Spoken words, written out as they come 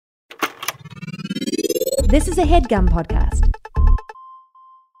This is a HeadGum podcast.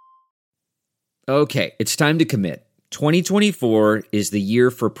 Okay, it's time to commit. 2024 is the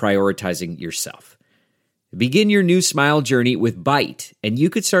year for prioritizing yourself. Begin your new smile journey with Byte, and you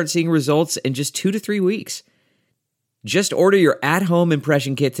could start seeing results in just 2 to 3 weeks. Just order your at-home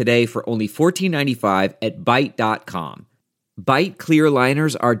impression kit today for only $14.95 at Byte.com. Byte clear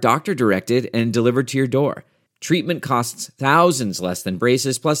liners are doctor-directed and delivered to your door. Treatment costs thousands less than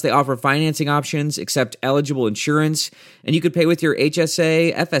braces, plus they offer financing options, accept eligible insurance, and you could pay with your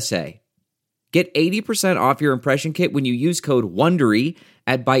HSA, FSA. Get 80% off your impression kit when you use code WONDERY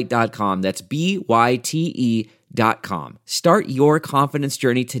at Byte.com. That's BYTE.com. Start your confidence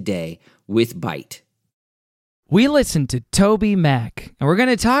journey today with Byte. We listened to TobyMac, and we're going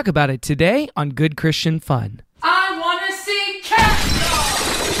to talk about it today on Good Christian Fun. I want to see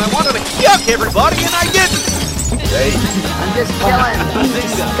cats! I wanted to yuck everybody, and I didn't. Hey, I'm just killing.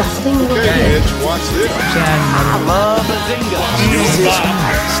 Disgusting. okay, Edge, watch this. I love Bazinga. Jesus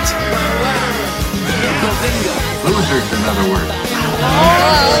Christ. Bazinga. Loser's another word. Oh,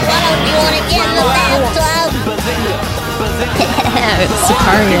 why don't you want to get in the bathtub? Bazinga.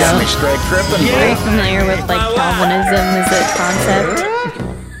 Sicario. Got me straight tripping. Very familiar with like Calvinism as a concept.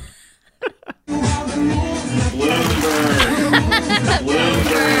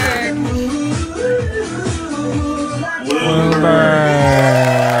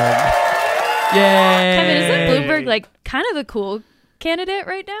 Yay! Kevin, isn't Bloomberg like kind of the cool candidate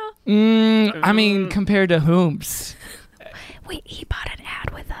right now? I mean, compared to whom's? Wait, he bought an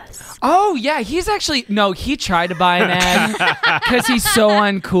ad with us. Oh, yeah, he's actually... No, he tried to buy an ad because he's so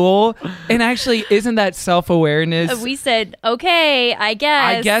uncool. And actually, isn't that self-awareness? We said, okay, I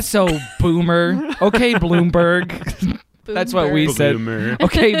guess. I guess so, boomer. Okay, Bloomberg. That's what we said.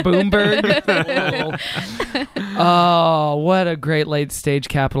 Okay, Bloomberg. Oh, what a great late-stage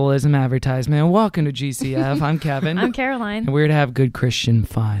capitalism advertisement. Welcome to GCF. I'm Kevin. I'm Caroline. And we're to have Good Christian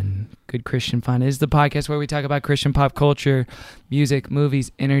Fun. Good Christian Fun is the podcast where we talk about Christian pop culture, music, movies,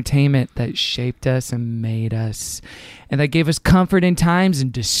 entertainment that shaped us and made us, and that gave us comfort in times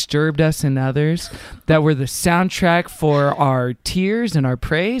and disturbed us in others, that were the soundtrack for our tears and our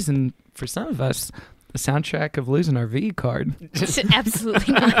praise, and for some of us, the soundtrack of losing our V card.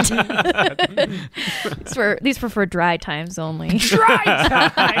 Absolutely not. These were for dry times only.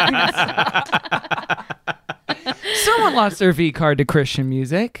 Dry times! Someone lost their V card to Christian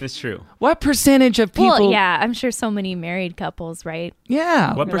music. That's true. What percentage of people... Well, yeah, I'm sure so many married couples, right?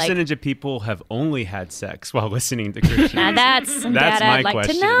 Yeah. What We're percentage of people have only had sex while listening to Christian Now music? that's That's I'd my like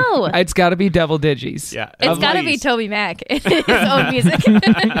question. to know. It's got to be double digits. Yeah. It's at got to be least. TobyMac in his own music.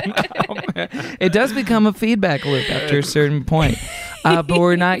 It does become a feedback loop after a certain point. But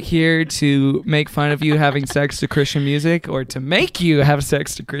we're not here to make fun of you having sex to Christian music or to make you have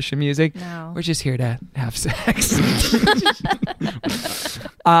sex to Christian music. No. We're just here to have sex.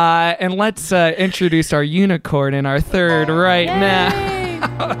 And let's introduce our unicorn in our third right now.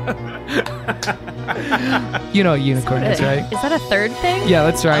 You know what unicorn is, right? Is that a third thing? Yeah,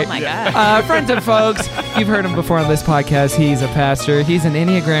 that's right. Oh my God. Friends and folks, you've heard him before on this podcast. He's a pastor. He's an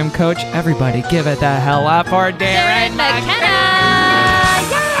Enneagram coach. Everybody give it the hell up for Darin McKenna.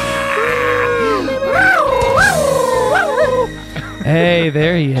 Hey,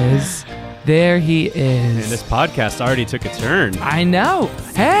 there he is. There he is. And this podcast already took a turn. I know.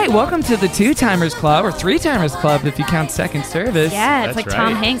 Hey, welcome to the Two-Timers Club, or Three-Timers Club if you count second service. Yeah, it's That's like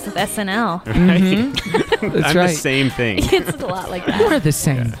Tom right. Hanks with SNL. That's I'm right. the same thing. It's a lot like that. We're the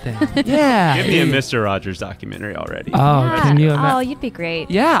same thing. Yeah. Give me a Mr. Rogers documentary already. Oh, can you imagine? Oh, you'd be great.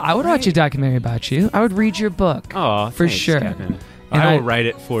 Yeah, I would watch a documentary about you. I would read your book. Oh, for thanks, sure. Kevin. And I I- will write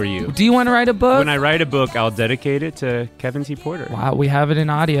it for you. Do you want to write a book? When I write a book, I'll dedicate it to Kevin T. Porter. Wow, we have it in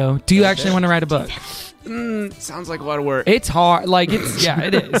audio. Do you actually want to write a book? Sounds like a lot of work. It's hard. Like, it's, yeah,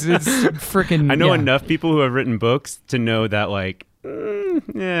 it is. It's freaking. I know yeah. enough people who have written books to know that, like,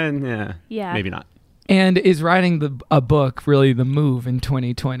 yeah, maybe not. And is writing a book really the move in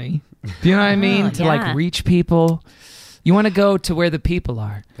 2020? Do you know what I mean? To yeah. like reach people. You want to go to where the people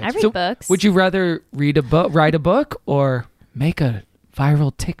are. I read books. Would you rather write a book, or make a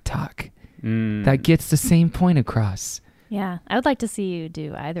viral TikTok that gets the same point across? Yeah, I would like to see you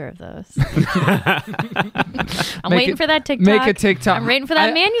do either of those. I'm Make waiting it- for that TikTok. Make a TikTok. I'm waiting for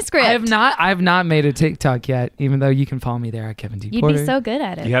that manuscript. I have not made a TikTok yet, even though you can follow me there at Kevin T. You'd Porter. be so good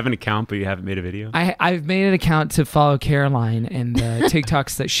at it. You have an account, but you haven't made a video? I've made an account to follow Caroline and the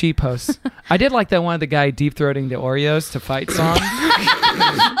TikToks that she posts. I did like that one of the guy deep throating the Oreos to fight song.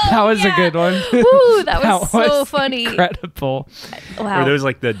 That was a good one. Ooh, that was so funny. Incredible. Wow. Or those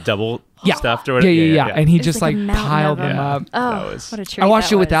like the double stuffed or whatever. Yeah. And he It's just like like a mountain piled of them them. up. Oh, what a treat! I watched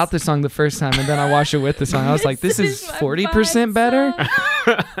that it without was. the song the first time, and then I watched it with the song. I was like, this is 40% better.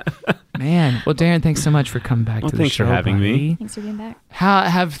 Man, well, Darin, thanks so much for coming back to the thanks show. for having me. buddy. Thanks for being back. How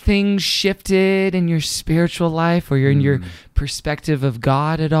have things shifted in your spiritual life or in your perspective of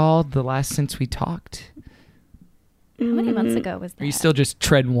God at all since we talked? How many months ago was that? Are you still just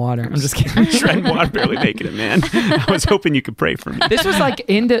treading water? I'm just kidding. Treading water, barely making it, man. I was hoping you could pray for me. This was like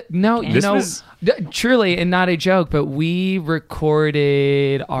was- truly, and not a joke, but we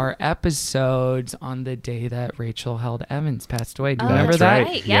recorded our episodes on the day that Rachel Held Evans passed away. Do you remember that's that?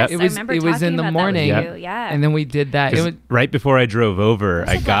 right. Yes, It I was remember it was talking in the about morning, that with you. Yeah. and then we did that. It 'Cause was, right before I drove over,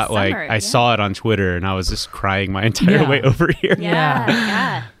 I like got last like summer, I yeah. saw it on Twitter, and I was just crying my entire Yeah. way over here.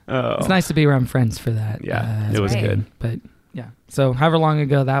 yeah. Oh. it's nice to be around friends for that. Yeah, it was right. good. But yeah, so however long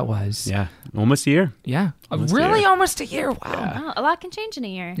ago that was. Yeah, almost a year. Yeah, Almost a really, year. almost a year. Wow. Oh, a lot can change in a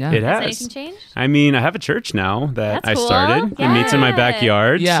year. Yeah. It Has has. anything changed? I mean, I have a church now that That's I cool. started. It meets in my Yeah.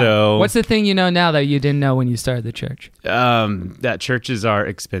 backyard. Yeah. So What's the thing you know now that you didn't know when you started the church? that churches are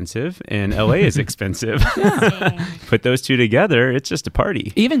expensive and LA is expensive. Dang. Put those two together, it's just a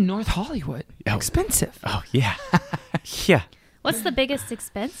party. Even North Hollywood, Oh. expensive. Oh yeah, yeah. What's the biggest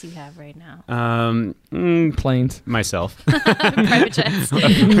expense you have right now? Planes. Myself. Private jets.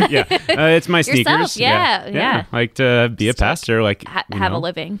 Yeah, it's my sneakers. yeah. Like to be a pastor, like you Have a know.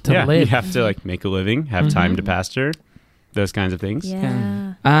 living. To Yeah, live. you have to like make a living, have time to pastor, those kinds of things.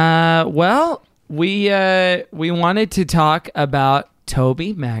 Yeah. Well, we wanted to talk about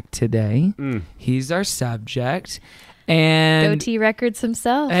TobyMac today. He's our subject. And Goatee Records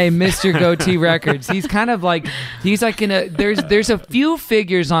himself. hey, Mr. Goatee Records. He's kind of like there's a few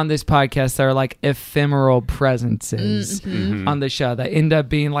figures on this podcast that are like ephemeral presences on the show that end up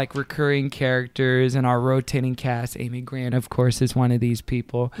being like recurring characters in our rotating cast. Amy Grant, of course, is one of these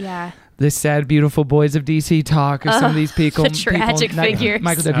people. Yeah. The sad, beautiful boys of DC talk are some of these people. the tragic figures.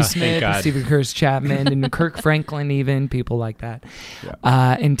 Michael W. Oh, thank Smith, and God. Stephen Curtis Chapman, and Kirk Franklin, even people like that.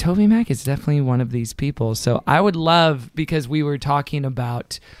 And TobyMac is definitely one of these people. So I would love, because we were talking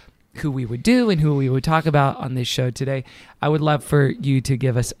about who we would do and who we would talk about on this show today, I would love for you to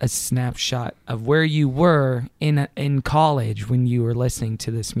give us a snapshot of where you were in college when you were listening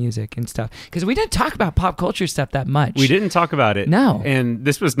to this music and stuff. Because we didn't talk about pop culture stuff that much. We didn't talk about it. No. And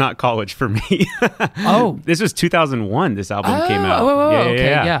this was not college for me. Oh. This was 2001 this album came out. Okay,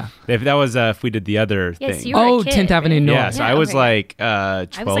 yeah. If that was if we did the other Yes, thing. you were a kid, 10th Avenue right? North. Yeah, so Yeah, I was okay. like I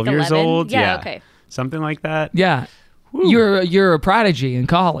 12 was like years 11. old. Yeah, okay. Something like that. Yeah. You're a prodigy in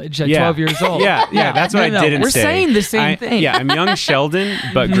college at 12 years old. Yeah, that's what No, I didn't we're say. saying the same thing. Yeah, I'm young Sheldon,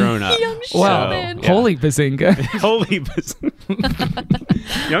 but grown up. Young Wow. Sheldon. Yeah. Holy bazinga. Holy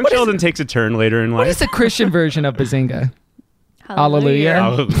Young Sheldon takes a turn later in What life. is the Christian version of bazinga? Hallelujah.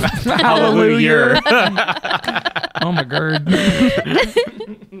 Hallelujah. Oh my god.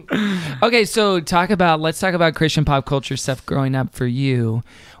 Okay, so let's talk about Christian pop culture stuff growing up for you.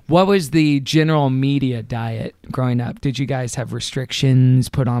 What was the general media diet growing up? Did you guys have restrictions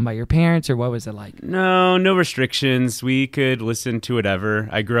put on by your parents, or what was it like? No restrictions. We could listen to whatever.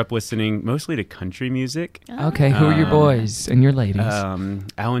 I grew up listening mostly to country music. Okay, who are your boys and your ladies?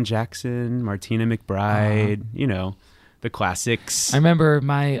 Alan Jackson, Martina McBride, the classics. I remember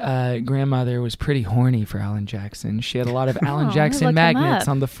my grandmother was pretty horny for Alan Jackson. She had a lot of Alan I'm Jackson gonna look him magnets up.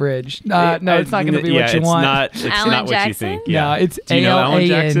 on the fridge. No, it's not going to be what you want. It's Alan not what you Jackson? think. Yeah. No, it's Do you know Alan Alan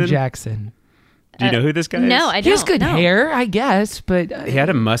Jackson? Jackson. Do you know who this guy is? No, I don't. He has good no. hair, I guess, but He had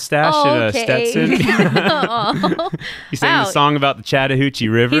a mustache and a Okay. Stetson. Oh. He sang Wow. the song about the Chattahoochee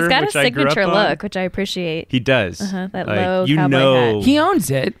River, He's got a which I grew up signature on. look, which I appreciate. He does. That low you cowboy know, hat. he owns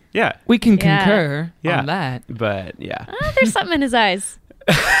it. yeah, We can Yeah. concur Yeah. on that. but yeah. There's something in his eyes.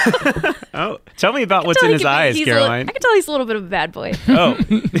 Oh, tell me about what's in his eyes, Caroline. I can tell he's a little bit of a bad boy. Oh,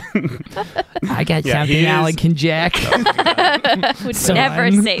 I got Yeah, something he Alan is- can jack. Would Son.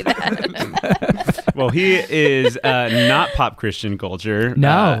 never say that. well, he is not pop Christian culture.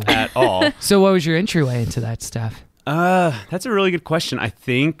 No. At all. So what was your entryway into that stuff? That's a really good question. I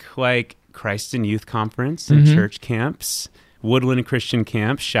think like Christ in Youth Conference and Mm-hmm. church camps. Woodland Christian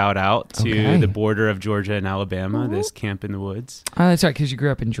Camp, shout out to Okay. the border of Georgia and Alabama, this camp in the woods. Oh, that's right, because you grew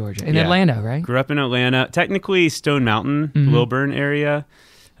up in Georgia. In Yeah. Atlanta, right? Grew up in Atlanta, technically Stone Mountain, Mm-hmm. Lilburn area.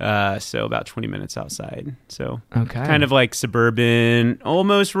 So about 20 minutes outside. So Okay. kind of like suburban,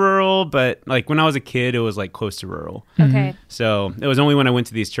 almost rural, but like when I was a kid, it was like close to rural. Okay. So it was only when I went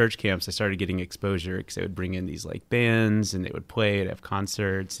to these church camps I started getting exposure because they would bring in these like bands and they would play, they'd have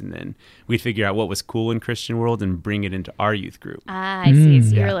concerts, and then we'd figure out what was cool in Christian world and bring it into our youth group. Ah, I see.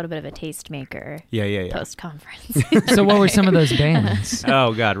 So Yeah. you're a little bit of a tastemaker. Yeah. Post conference. So what were some of those bands?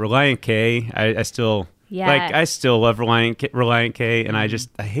 Oh God, Reliant K. I still I still love Reliant K, and I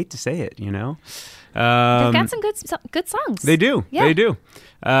hate to say it, you know. They've got some good songs. They do. Yeah. They do.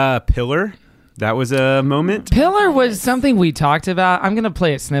 Pillar. That was a moment. Pillar was something we talked about. I'm going to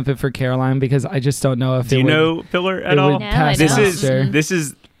play a snippet for Caroline because I just don't know if Do you know Pillar at all? would No, pass I don't. muster. This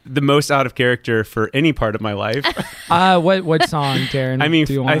is the most out of character for any part of my life. What song, Darren? I mean,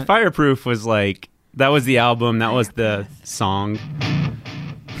 do you want? Fireproof was like, that was the album, that was the song.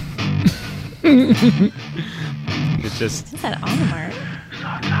 It's just... What's that on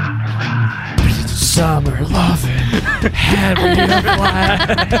Summer loving, heavy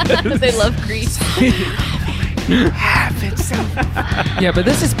the They love Grease. Yeah, but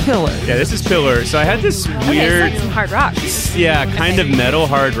this is Pillar. Yeah, this is Pillar. So I had this weird... Okay, so some hard rock. Yeah, kind of metal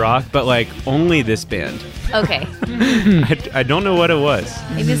hard rock, but like only this band. Okay. I don't know what it was.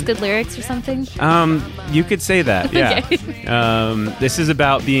 Maybe it's good lyrics or something. You could say that, yeah. Okay. This is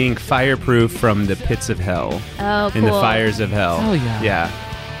about being fireproof from the pits of hell. Oh, cool. And the fires of hell. Oh, yeah. Yeah.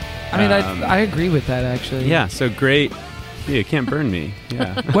 I mean, I agree with that, actually. Yeah, so great. Yeah, you can't burn me.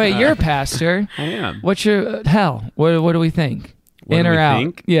 Yeah. Wait, you're a pastor. I am. What's your hell? What do we think? What in do or we out?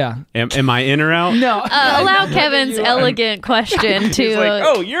 think? Yeah. Am I in or out? No. Allow Kevin's elegant question to He's like,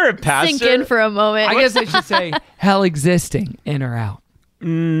 oh, you're a pastor? sink in for a moment. I guess I should say hell existing, in or out.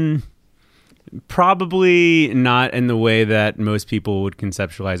 Probably not in the way that most people would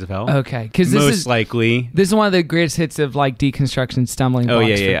conceptualize of hell. Okay, because this Most is likely. this is one of the greatest hits of like deconstruction stumbling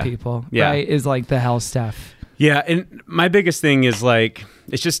blocks yeah. for people. Yeah. Right? Is like the hell stuff. Yeah, and my biggest thing is like,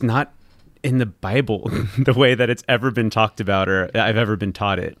 it's just not in the Bible the way that it's ever been talked about or I've ever been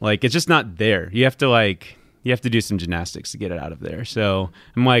taught it. Like, it's just not there. You have to do some gymnastics to get it out of there. So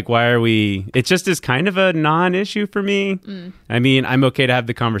I'm like, why are we... It just is kind of a non-issue for me. I mean, I'm okay to have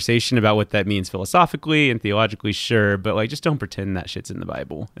the conversation about what that means philosophically and theologically, sure, but like, just don't pretend that shit's in the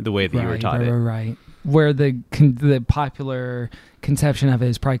Bible the way that you were taught it. Right. Where the popular conception of it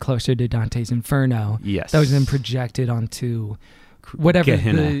is probably closer to Dante's Inferno. Yes. That was then projected onto whatever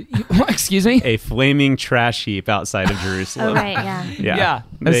Gehenna. excuse me? A flaming trash heap outside of Jerusalem. Oh, right, yeah. Yeah,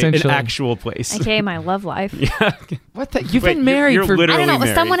 An essentially. actual place. AKA my love life. Yeah. What the? You've Wait, been married you're for... I literally don't know.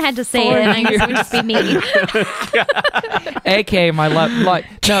 married. Someone had to say it, and I guess it would just be me. AKA my love...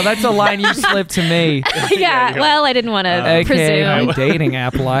 No, that's a line you slipped to me. Yeah, well, I didn't want to AKA presume. my dating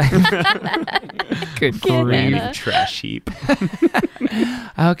app life. Good grief. Gehenna. Trash heap.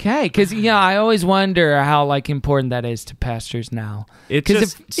 Okay, because I always wonder how like important that is to pastors now. It's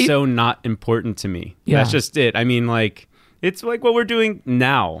 'Cause just so not important to me. Yeah. That's just it. I mean, like, it's like what we're doing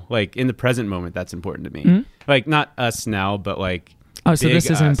now, like in the present moment. That's important to me. Mhm. Like, not us now, but like. Oh, so big this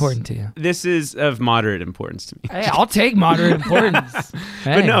isn't us. important to you? This is of moderate importance to me. Hey, I'll take moderate importance.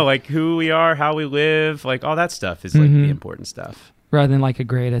 But Hey. no, like who we are, how we live, like all that stuff is like Mhm. the important stuff. Rather than like a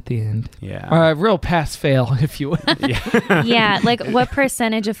grade at the end. Yeah. Or a real pass-fail, if you would. Yeah. Yeah, like what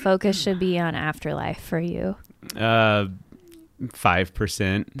percentage of focus should be on afterlife for you?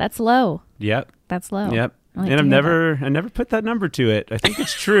 5%. That's low. Yep. That's low. Yep. I like And to hear I never put that number to it. I think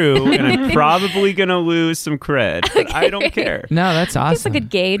it's true, and I'm probably gonna lose some cred, but I don't care. No, that's It's a awesome. good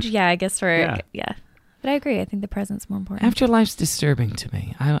gauge. Yeah, I guess for Yeah. But I agree. I think the present's more important. Afterlife's disturbing to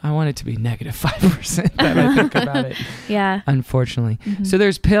me. I want it to be negative 5% that I think about it. Yeah. Unfortunately. Mhm. So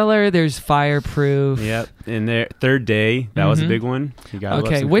there's Pillar, there's Fireproof. Yep. And their third day, that was a Mhm. big one. You gotta love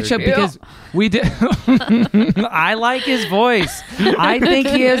Okay, some which third day. because we did. I like his voice. I think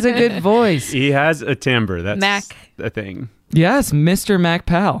he has a good voice. He has a timbre. That's Mac. a thing. Yes, Mr. Mac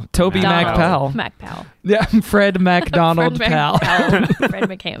Powell, Toby Mac Mac Powell. Powell. Mac Powell. Yeah, Fred MacDonald Fred Powell. Fred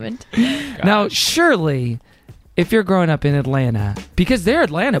McHammond. Now, surely, if you're growing up in Atlanta, because they're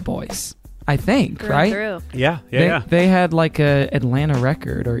Atlanta boys, I think, Through right? and through. Yeah. They had like a Atlanta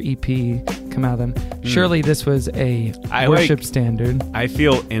record or EP come out of them. Surely this was a I worship standard. I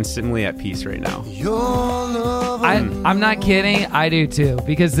feel instantly at peace right now. I'm not kidding. I do too,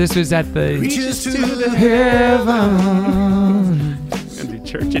 because this was at the heaven. Gonna do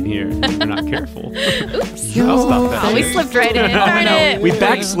church in here. If we're not careful. Oops. I'll stop that. Oh, we slipped right in. Oh, Darn no. it. We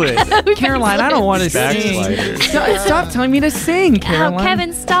backslid. Caroline, I don't want to sing. Backsliders. Stop telling me to sing, Caroline. Oh,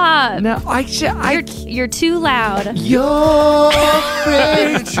 Kevin, stop. No, You're too loud. Your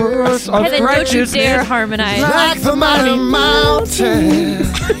faith Kevin, don't you dare harmonize. Like the mighty mountain,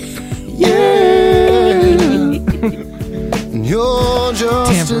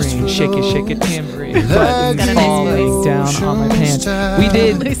 Shake it, shake it, tambourine. Got a Buttons nice falling voice. down on my pants.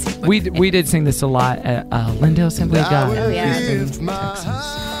 We did sing this a lot at Lindale Assembly of God. Oh, yeah. in Texas.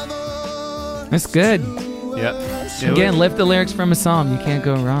 That's good. Yep. Again, lift the lyrics from a psalm. You can't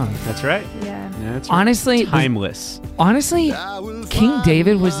go wrong. That's right. Yeah. Yeah, that's right. Honestly, Timeless. King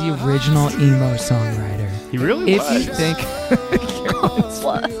David was the original emo songwriter. He really If was. you think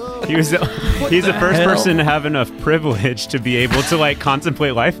He's the first person to have enough privilege to be able to like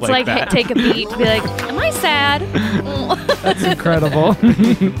contemplate life It's like like that. take a beat to be like, am I sad? that's incredible.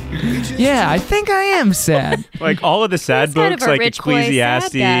 Yeah, I think I am sad. Like all of the sad He's kind books, of a like rich boy, sad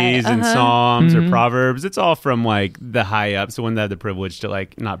Ecclesiastes guy. and Uh-huh. Psalms Mm-hmm. or Proverbs, it's all from like the high ups, the one that had the privilege to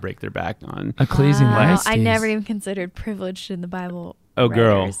like not break their back on. Ecclesiastes. I never even considered privileged in the Bible. Oh,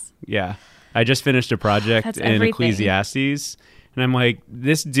 girl. writers. Yeah. I just finished a project That's in everything. Ecclesiastes. And I'm like,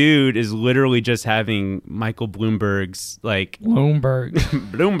 this dude is literally just having Michael Bloomberg's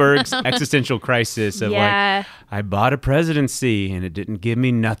Bloomberg's existential crisis of Yeah. like, I bought a presidency and it didn't give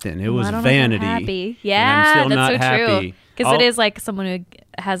me nothing. It was I don't know if I'm vanity. happy. And Yeah, I'm still that's not so happy. true. Because it is like someone who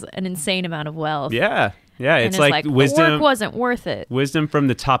has an insane amount of wealth. Yeah. Yeah. And It's is like the wisdom. work wasn't worth it. Wisdom from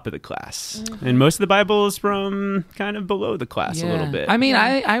the top of the class. And most of the Bible is from kind of below the class a little bit. I mean,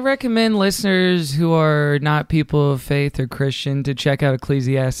 I recommend listeners who are not people of faith or Christian to check out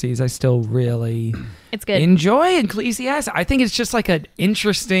Ecclesiastes. I still really It's good. enjoy Ecclesiastes. I think it's just like an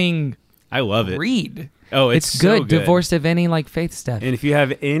interesting I love it. read. Oh, it's so good. Divorced of any like faith stuff. And if you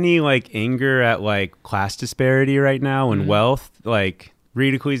have any like anger at like class disparity right now and wealth, like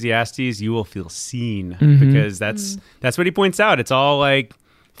read Ecclesiastes, you will feel seen because that's what he points out. It's all like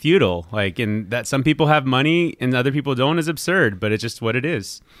feudal, like, and that some people have money and other people don't is absurd, but it's just what it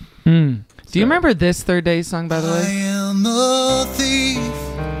is. Do you remember this Third Day song, by the way? am a thief.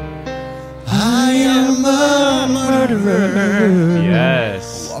 I am a murderer.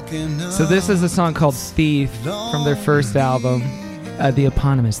 Yes. So this is a song called Thief from their first album, the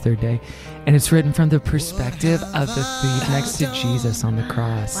eponymous Third Day. And it's written from the perspective of the thief next to Jesus on the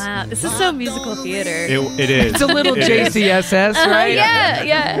cross. Wow, this is so musical theater. It is. It's a little It is. JCSS, right?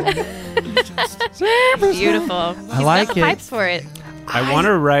 Yeah. Beautiful. I like got the it. pipes for it. I want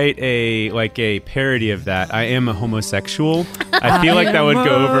to write a parody of that. I am a homosexual. I feel like that would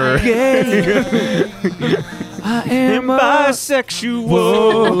go over. I am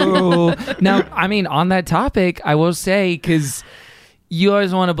bisexual. Now, I mean, on that topic, I will say, because you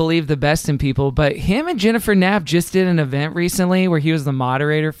always want to believe the best in people, but him and Jennifer Knapp just did an event recently where he was the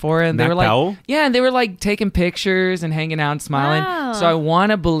moderator for it. And they Mac were like, Powell? yeah, and they were like taking pictures and hanging out and smiling. Wow. So I want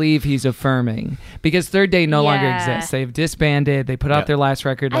to believe he's affirming, because Third Day no longer Yeah. exists. They've disbanded. They put out Yeah. their last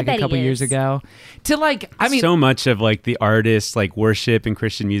record I like a bet he couple years is. ago. To like, I mean, so much of like the artist like worship and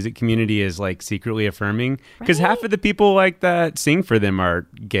Christian music community is like secretly affirming because half of the people like that sing for them are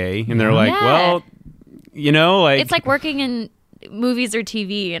gay and they're like, Yeah. well, you know, like It's like working in movies or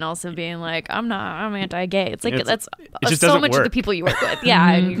TV and also being like, I'm anti-gay. It's like It's- that's it just so doesn't much of the work. people you work with.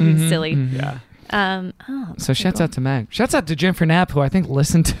 Yeah, and you're being silly. yeah. so shouts out to Mac. Shouts out to Jennifer Knapp, who I think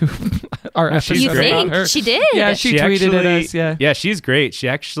listened to our episode she's You great. about think her. she did? Yeah, she tweeted at us. Yeah. she's great. She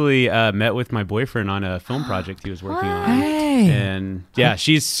actually met with my boyfriend on a film project he was working on. Hey. And yeah,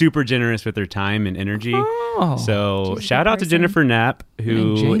 she's super generous with her time and energy. Oh. So She's a shout good out to person. Jennifer Knapp,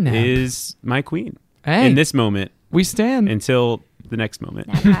 who J Knapp. is my queen Hey. in this moment We stand. until the next moment.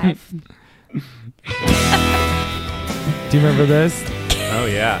 High five. Do you remember this? Oh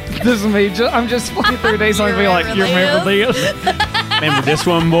yeah. This is me. I'm just playing Third Day song, being like, you remember this? Remember this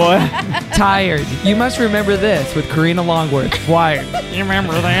one, boy? Tired. You must remember this with Karina Longworth. Wired. You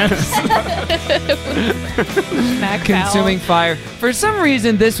remember this? Mac Consuming fire. For some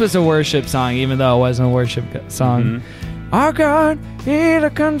reason, this was a worship song, even though it wasn't a worship song. Our God is a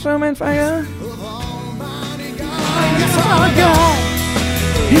consuming fire. Our God,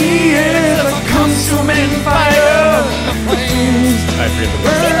 He is a consuming fire. I forget the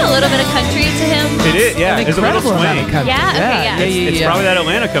Sing a little bit of country to him. It is, yeah. An It's a little incredible amount of swing. country. Yeah, okay, yeah. It's probably that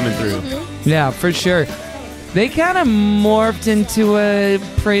Atlanta coming through. Yeah, for sure. They kind of morphed into a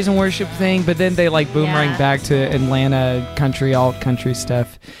praise and worship thing, but then they like boomerang Yeah. back to Atlanta country, alt country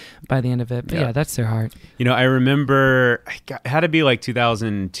stuff by the end of it. But Yeah. yeah, that's their heart. You know, I remember it had to be like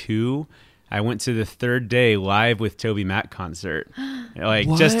 2002. I went to the Third Day live with TobyMac concert, like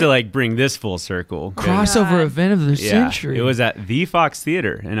just to like bring this full circle. 'Cause, Crossover event of the yeah, century. it was at the Fox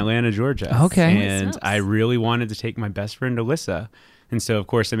Theater in Atlanta, Georgia. Okay. And I really wanted to take my best friend Alyssa. And so, of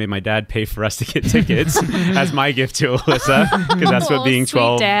course, I made my dad pay for us to get tickets as my gift to Alyssa, because that's what Oh, being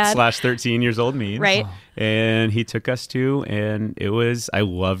sweet dad. 12/13 years old means. Right. And he took us to, and I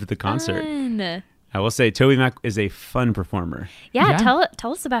loved the concert. Fun. I will say TobyMac is a fun performer. Yeah,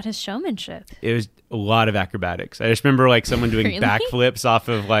 tell us about his showmanship. It was a lot of acrobatics. I just remember like someone doing Really? backflips off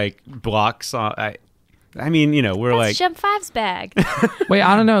of like blocks. I mean, you know, we're That's like Jump 5's bag. Wait,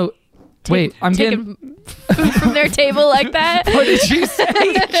 I don't know. Wait, I'm getting food from their table like that. What did you say?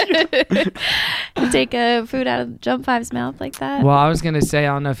 Take food out of Jump 5's mouth like that. Well, I was going to say,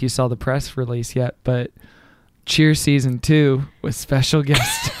 I don't know if you saw the press release yet, but Cheer Season 2 with special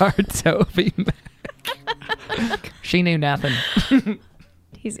guest star TobyMac. She knew nothing.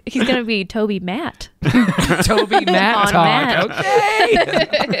 He's gonna be TobyMac. TobyMac On talk. Matt.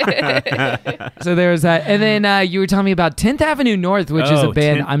 Okay. So there was that, and then you were telling me about 10th Avenue North, which is a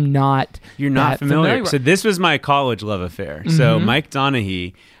band I'm not. You're not that familiar. So this was my college love affair. So Mike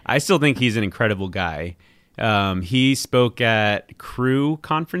Donaghy, I still think he's an incredible guy. He spoke at Crew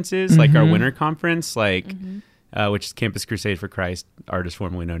conferences, like our winter conference, like. Which is Campus Crusade for Christ, artist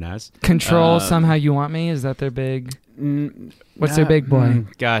formerly known as. Control Somehow You Want Me. Is that their big? What's their big boy?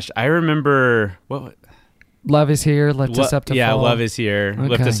 Gosh, I remember what. Love Is Here. Lift Us Up to Fall. Yeah, Love Is Here. Okay.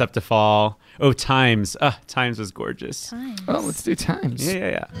 Lift Us Up to Fall. Oh, Times. Times was gorgeous. Times. Oh, let's do Times.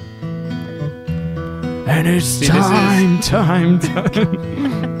 Yeah. And it's time.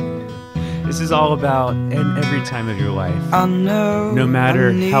 This is all about in every time of your life. No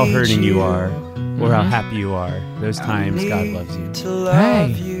matter how hurting you are. Or how happy you are. Those times God loves you.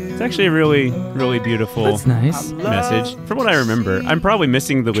 Hey. It's actually a really, really beautiful That's nice. message. From what I remember, I'm probably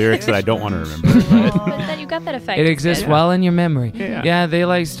missing the lyrics that I don't want to remember. But But then you got that effect. It exists well in your memory. Yeah. They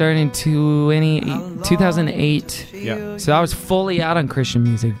like started in 2008. yeah. So I was fully out on Christian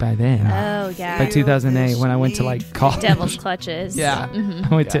music by then. Oh yeah. By 2008 when I went to like college. Devil's Clutches. Yeah.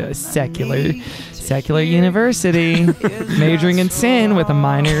 Mm-hmm. I went to a secular university, majoring in sin with a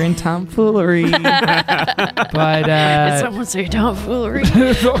minor in tomfoolery. But Someone say tomfoolery.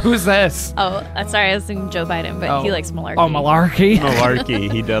 who's this? Oh, sorry, I was thinking Joe Biden, but he likes malarkey. Oh, malarkey.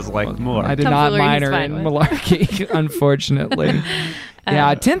 Malarkey. He does like more. I did not Tomfoolery he's minor fine in with. malarkey, unfortunately.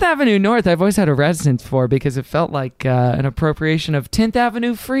 Yeah, 10th Avenue North I've always had a resonance for because it felt like an appropriation of 10th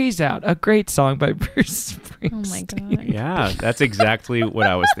Avenue Freeze Out, a great song by Bruce Springsteen. Oh my god. Yeah, that's exactly what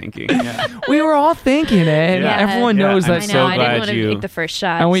I was thinking. Yeah. We were all thinking it. Yeah. Everyone Yeah, knows I'm that I know. so I glad didn't want to you take the first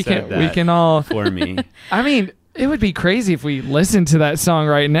shot. and we said that can all. for me. I mean, it would be crazy if we listened to that song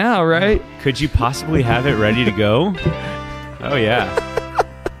right now, right? Could you possibly have it ready to go? Oh yeah.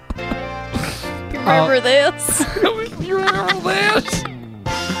 Remember this? You remember this?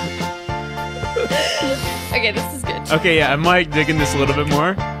 Okay, this is good. Okay, yeah, I'm like digging this a little bit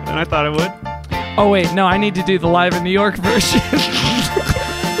more than I thought I would. Oh wait, no, I need to do the live in New York version.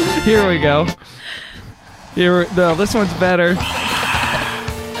 Here we go. No, this one's better.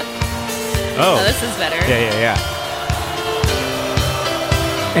 Oh, this is better. yeah.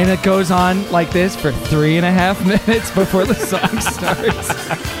 And it goes on like this for 3.5 minutes before the song starts.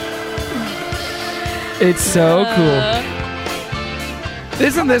 It's so cool.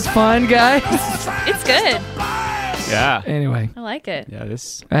 Isn't this fun, guys? It's good. Yeah. Anyway. I like it. Yeah,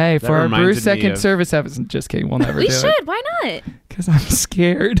 this. Hey, that for our reminded Bruce me second of- service episode, just kidding, we'll never We do should. it. Why not? Because I'm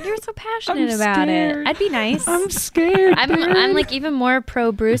scared. You're so passionate I'm about scared. it. I'd be nice. I'm scared. I'm like even more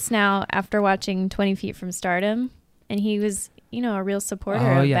pro Bruce now after watching 20 Feet from Stardom, and he was a real supporter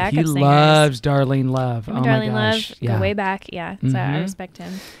Oh of yeah, backup he singers. loves Darlene Love. Him Oh and my Darlene gosh, Love yeah. go way back. Yeah, so I Mhm. respect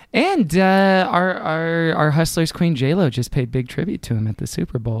him. And our Hustlers Queen J-Lo just paid big tribute to him at the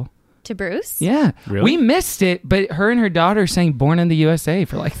Super Bowl. To Bruce? Yeah, Really? we missed it, but her and her daughter sang "Born in the USA"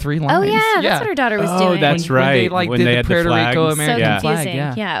 for like 3 lines. Oh yeah, that's what her daughter was Oh, doing. that's When they right. like When did they the had the Puerto Rico flags. American so Yeah. flag.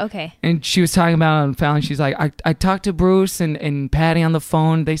 confusing. Yeah. Okay. And she was talking about it on Fallon. She's like, I talked to Bruce and Patty on the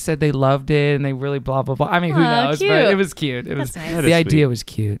phone. They said they loved it and they really blah blah blah. I mean, who Aw, knows? cute. But it was cute. It was That's nice. That the is idea sweet. was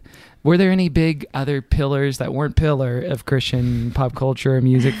cute. Were there any big other pillars that weren't pillar of Christian pop culture or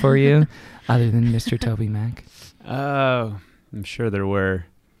music for you, other than Mr. TobyMac? Oh, I'm sure there were,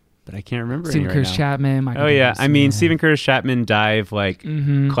 but I can't remember Stephen any right Curtis now. Chapman. Michael Oh yeah, Douglas I mean Smith. Stephen Curtis Chapman dive like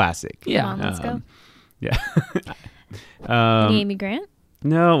Mhm. classic. Yeah. Come on, let's go. Yeah. Any Amy Grant?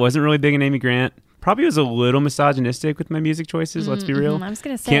 No, wasn't really big in Amy Grant. Probably was a little misogynistic with my music choices. Let's be real. I was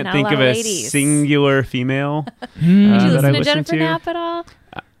gonna say Can't not think a of lot a of ladies. singular female. Did you that I listen to listened Jennifer to. Knapp at all?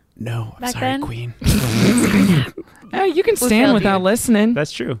 No, I'm Back sorry, then? Queen. Hey, you can Who stand failed without you? listening.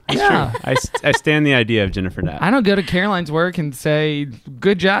 That's true. That's Yeah. true. I stand the idea of Jennifer Knapp. I don't go to Caroline's work and say,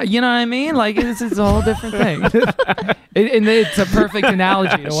 good job. You know what I mean? Like, this is a whole different thing. And it's a perfect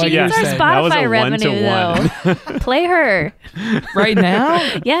analogy to what She you're gets our saying. That was a Spotify revenue one-to-one. though. Play her. Right now?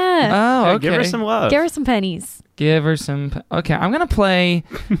 Yeah. Oh, Yeah, okay. give her some love. Give her some pennies. Give her some. Okay, I'm gonna play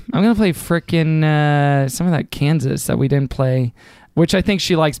frickin' some of that Kansas that we didn't play which I think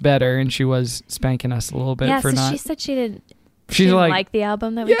she likes better, and she was spanking us a little bit Yeah, for so not. she said she didn't She's like the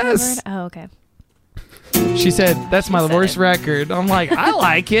album that we Yes! covered. Oh, okay. She said, that's my worst record. I'm like, I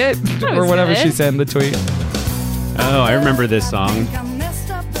like it. Or whatever she said in the tweet. Oh, I remember this song.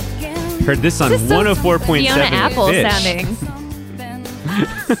 Heard this on This is so 104.7 Fiona Apple Fish. sounding.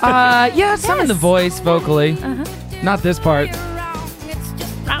 Yeah, some in the voice vocally. Not this part.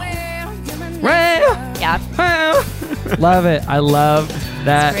 Yeah. Love it. I love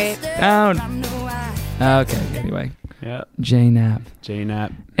that It's great. sound. Okay, anyway. Yeah. J-Nap.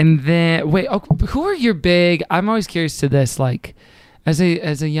 J-Nap. And then, wait, who are your big, I'm always curious to this, like, as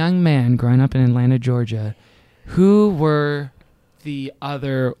a young man growing up in Atlanta, Georgia, who were the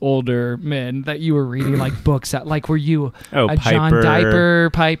other older men that you were reading, like, books at? Like, were you a John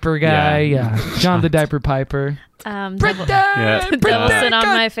Piper guy? Yeah. John the Diaper Piper. Devil Yeah. sit on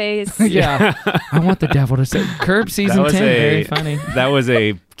my face. Yeah. I want the devil to say. Curb season 10, very funny. That was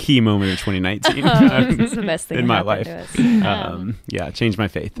a key moment of 2019 This is the best thing in that my happened life. to us. Yeah, changed my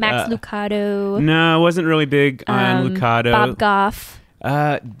faith. Max Lucado. No, I wasn't really big on Lucado. Bob Goff.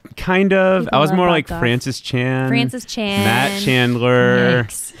 Kind of. People I was love more Bob like Goff. Francis Chan. Matt Chandler.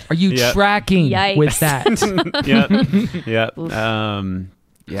 Yikes. Are you Yep. tracking Yikes. with that? Yep.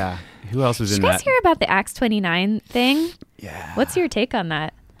 Yeah. Who else was Did in you guys that? hear about the Acts 29 thing? Yeah. What's your take on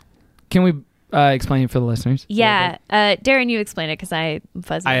that? Can we explain it for the listeners? Yeah. Darren, you explain it because I'm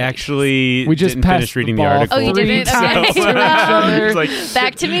fuzzy. I actually We just didn't passed finish reading the the ball article. Oh, you didn't? three Okay. times to each Well, other. It's like,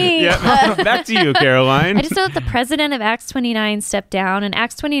 back to me. yeah, back to you, Caroline. I just know that the president of Acts 29 stepped down, and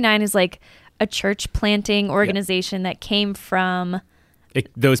Acts 29 is like a church planting organization that came from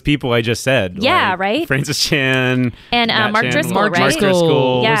Those people I just said. Yeah, like right? Francis Chan and Matt Mark Chandler, Driscoll, Mark right? Mark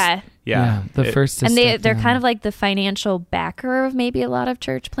Driscoll. Yeah. Yeah. The first to And step they're down. kind of like the financial backer of maybe a lot of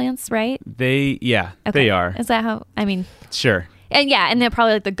church plants, right? They Okay. are. Is that how? I mean, Sure. and they're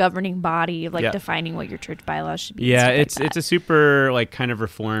probably like the governing body of like Yeah. defining what your church bylaws should be. and Yeah, stuff like it's that. a super like kind of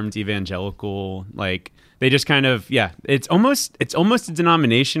reformed evangelical like they just kind of it's almost a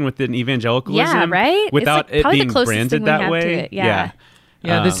denomination within evangelicalism. Yeah, right? It's, Without like, it probably the being closest branded thing we that have to way. it. Yeah.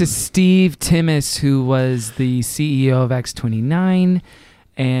 Yeah, this is Steve Timmis, who was the CEO of X29,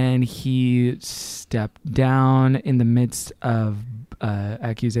 and he stepped down in the midst of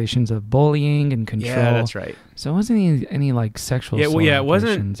accusations of bullying and control. Yeah, that's right. So it wasn't any like sexual Yeah, well, yeah, it wasn't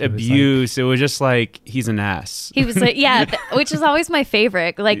allegations. It was, abuse. It was just like he's an ass. He was like, which is always my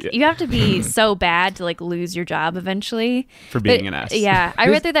favorite. Like, you have to be so bad to like lose your job eventually For being an ass. Yeah, I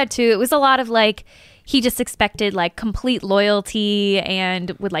read through that too. It was a lot of like, he just expected like complete loyalty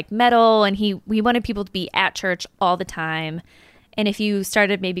and would like meddle, and we wanted people to be at church all the time. And if you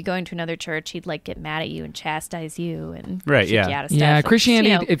started maybe going to another church, he'd like get mad at you and chastise you and Right, kick yeah. you out of stuff. Yeah, And,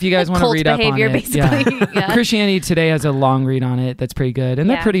 Christianity, if you guys want to cult read up on behavior, it. basically. Yeah. Christianity Today has a long read on it that's pretty good. And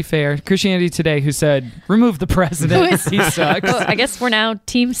they're Yeah. pretty fair. Christianity Today, who said, remove the president. He sucks. Well, I guess we're now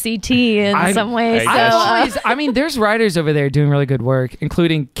Team CT in some ways. I mean, there's writers over there doing really good work,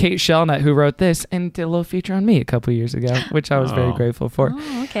 including Kate Shellnut, who wrote this and did a little feature on me a couple years ago, which I was very grateful for.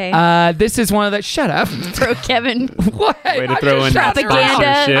 Oh, okay. This is one of the... Shut up. Throw Kevin What? Way to I throw just in dropped that the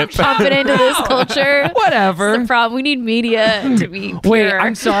propaganda sponsorship. pumping into this culture. Whatever. That's the problem. We need media to be pure. Wait,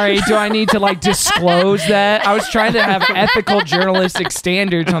 I'm sorry. Do I need to like disclose that? I was trying to have ethical journalistic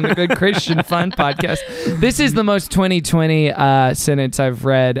standards on the Good Christian Fun podcast. This is the most 2020 sentence I've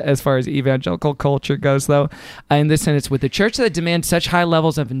read as far as evangelical culture goes, though. In this sentence, with a church that demands such high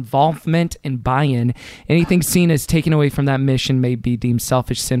levels of involvement and buy-in, anything seen as taken away from that mission may be deemed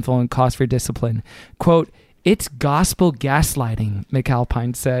selfish, sinful, and cause for discipline. Quote, it's gospel gaslighting,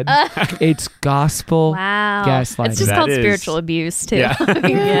 McAlpine said. It's gospel Wow. gaslighting. It's just That called is- spiritual abuse, too. Yeah.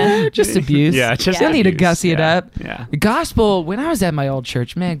 Yeah. Just abuse. Yeah, just Still need to abuse. gussy it Yeah. up. Yeah. Gospel, when I was at my old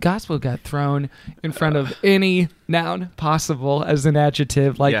church, man, gospel got thrown in front of any noun possible as an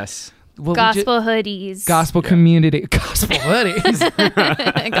adjective. Like, Yes. what would Gospel hoodies. you- gospel community. Gospel hoodies.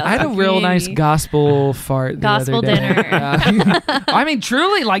 I had a real nice gospel fart the Gospel other day. dinner. I mean,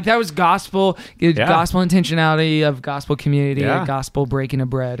 truly, like that was gospel, gospel intentionality of gospel community, Yeah. gospel breaking of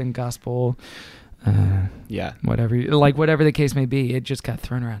bread, and gospel Yeah. whatever the case may be. It just got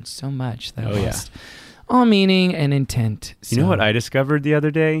thrown around so much that Oh, it yeah. lost all meaning and intent. You know So- what I discovered the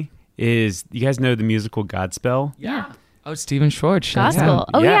other day is you guys know the musical Godspell? Yeah. Oh, Stephen Schwartz. Gospel.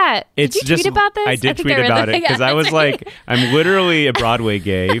 Oh, yeah. It's Did you tweet about this? I did think tweet read about that. it because Yeah, I was that's like, right. I'm literally a Broadway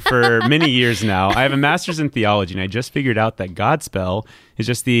gay for many years now. I have a master's in theology, and I just figured out that Godspell is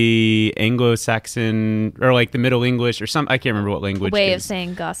just the Anglo-Saxon or like the Middle English or some, I can't remember what language. Way it of is.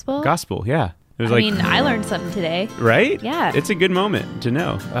 saying gospel. Gospel, yeah. It was I like, mean, I learned something today. right? Yeah. It's a good moment to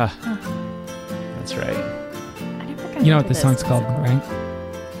know. That's right. I never got You know what the song's called, right?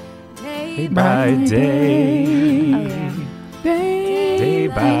 Day by day. Oh, yeah. Day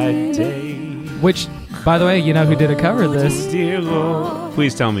by day. Which, by the way, you know who did a cover of this? Dear Lord.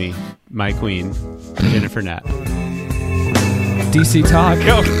 Please tell me, my queen, Jennifer Knapp. DC Talk.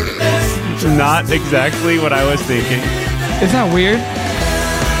 Not exactly what I was thinking. Isn't that weird?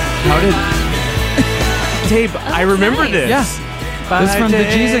 How did... Dave, I remember this. Yeah. This is from the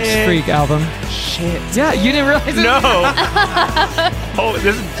Jesus Freak album. Shit. Yeah, you didn't realize it? No. Oh,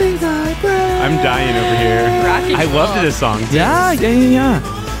 this is... I'm dying over here. I loved this song, too. Yeah.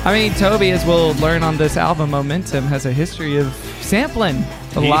 I mean, Toby, as we'll learn on this album, Momentum, has a history of sampling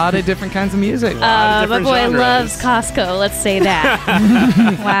a lot of different kinds of music. My boy loves Costco. Let's say that.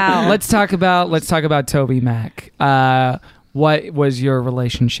 Wow. Let's talk about TobyMac. What was your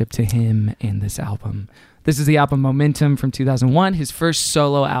relationship to him in this album? This is the album Momentum from 2001, his first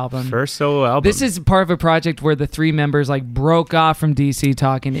solo album. This is part of a project where the three members broke off from DC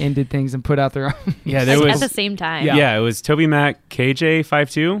Talk and ended things and put out their own. Yeah, there was at the same time. Yeah, it was TobyMac,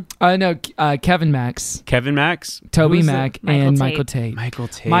 KJ52. No, Kevin Max. TobyMac and Michael Tate. Michael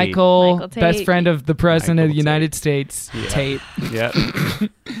Tate, best friend of the president of the United States. Yeah. Tate. Yeah.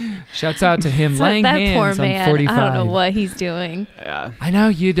 Shouts out to him. Laying that hands poor man. on 45. I don't know what he's doing. Yeah. I know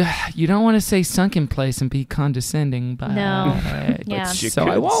you don't want to say sunken place and be condescending, but no. Yeah. You so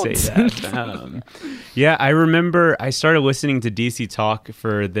could I won't say that. Yeah, I remember I started listening to DC Talk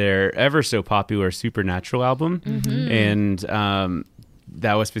for their ever so popular Supernatural album, and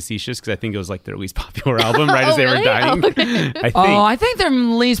that was facetious because I think it was their least popular album right as they were dying. Okay. I think their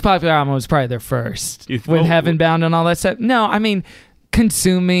least popular album was probably their first with Heaven Bound and all that stuff. No, I mean,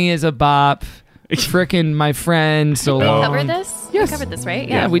 Consume Me is a bop. Frickin' My Friend so We long. covered this? Yes. We covered this, right?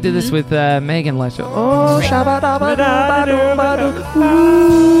 Yeah, we did this with Megan last year. Oh,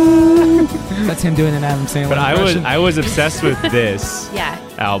 shabba-dabba-dabba-dabba. That's him doing an Adam Sandler But impression. I was obsessed with this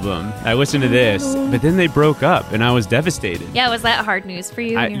album. I listened to this, but then they broke up, and I was devastated. Yeah, was that hard news for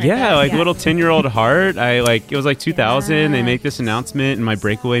you? when you heard Yeah, that? little 10-year-old heart. It was 2000. They make this announcement in my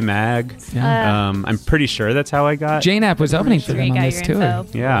Breakaway mag. Yeah. I'm pretty sure that's how I got. J-Nap was opening for where them you on got this your tour.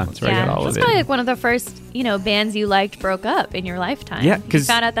 info. Yeah, that's where I got all That's of it. probably one of the first, bands you liked broke up in your lifetime. Yeah, you 'cause-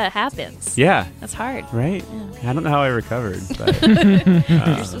 found out that happens. Yeah. That's hard. Right? Yeah. I don't know how I recovered, but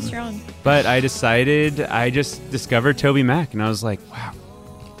You're so strong. but I just discovered TobyMac, and I was like, wow,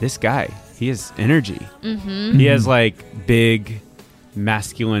 this guy, he has energy. Mm-hmm. He has big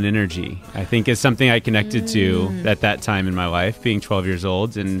masculine energy. I think is something I connected to at that time in my life, being 12 years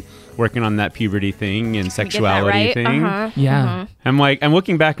old and working on that puberty thing and sexuality thing. Yeah. I'm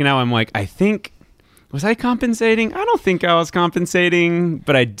looking back now, I think, was I compensating? I don't think I was compensating,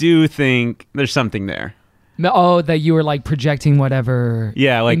 but I do think there's something there. Oh, that you were projecting whatever.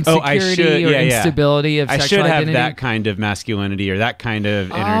 Yeah, I insecurity should. or Yeah, instability of I sexual should have identity. that kind of masculinity or that kind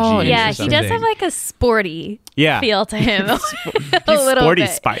of energy. Yeah, or he something. does have a sporty Yeah. feel to him. a He's little Sporty bit.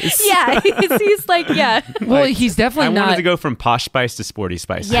 Spice. Yeah, he's Well, he's definitely I not. wanted to go from Posh Spice to Sporty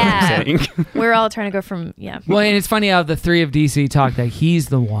Spice. is what Yeah. I'm saying. We're all trying to go from, Well, and it's funny out of the three of DC Talk that he's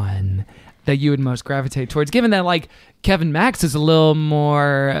the one that you would most gravitate towards, given that Kevin Max is a little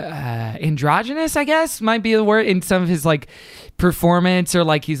more androgynous, I guess might be the word, in some of his performance, or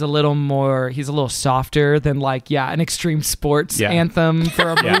he's a little softer than an extreme sports anthem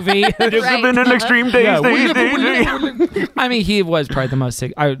for a movie. Just been an extreme days. I mean, he was probably the most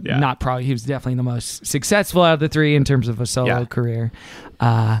not probably, he was definitely the most successful out of the three in terms of a solo career.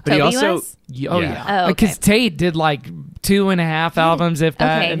 But he Toby also was? Oh yeah, Oh, okay. because Tate did 2.5 albums, if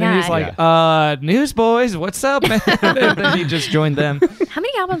that, Okay, and then he's yeah. Newsboys, what's up, man? And then he just joined them. How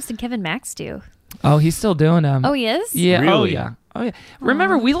many albums did Kevin Max do? Oh, he's still doing them. Oh, he is? Yeah. Oh Really? yeah. Oh yeah.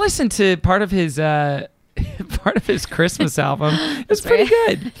 Remember, we listened to part of his Christmas album. It's pretty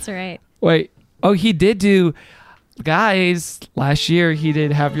good. That's right. Wait. Oh, he did do. Guys, last year he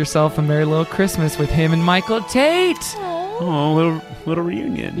did Have Yourself a Merry Little Christmas with him and Michael Tate. Oh, little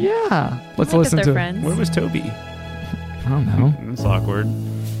reunion. Yeah. Let's I like listen that to they're it. friends. Where was Toby? I don't know. That's awkward.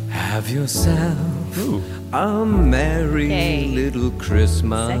 Have yourself a merry Okay. little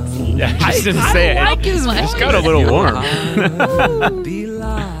Christmas. Sexy. Yeah, I just didn't say it. It's got a little warm.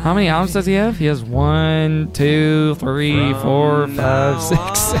 How many albums does he have? He has 1, 2, 3, 4, 5,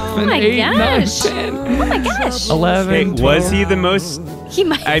 6, 7, my 8, 9, gosh. 10, Oh my gosh. 11. Hey, 12. was he the most? He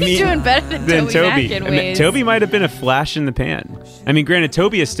might I be mean, doing better than Toby Mac in I mean, ways. Toby might have been a flash in the pan. I mean, granted,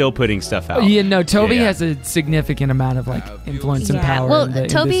 Toby is still putting stuff out. Yeah, no, Toby Yeah. has a significant amount of influence and power Well, in the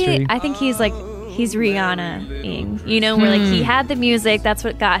Toby, industry. I think he's Rihanna-ing, where he had the music. That's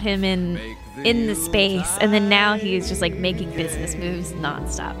what got him in in the space, and then now he's just like making business moves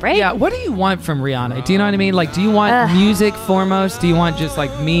nonstop, right? Yeah, what do you want from Rihanna? Do you know what I mean? Like, do you want music foremost? Do you want just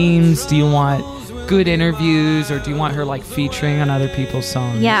like memes? Do you want good interviews, or do you want her like featuring on other people's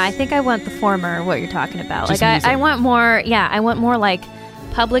songs? Yeah, I think I want the former, what you're talking about. Just like music. I want more, I want more like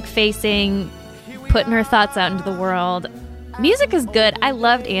public facing, putting her thoughts out into the world. Music is good. I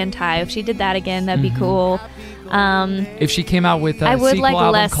loved Anti. If she did that again, that'd be cool. If she came out with a I would sequel like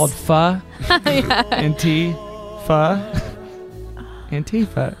album less- called Pho, Antifa.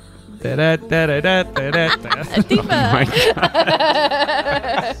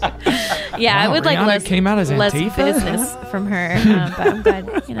 Yeah, I Wow, would like Rihanna less, came out as less Antifa? business from her.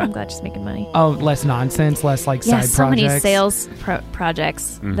 But I'm glad she's making money. Oh, less nonsense, less like Yeah, side so projects. many sales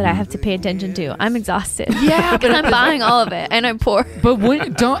projects that I have to pay attention to. I'm exhausted. Yeah, but I'm buying all of it, and I'm poor. But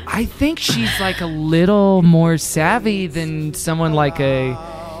I think she's like a little more savvy than someone like a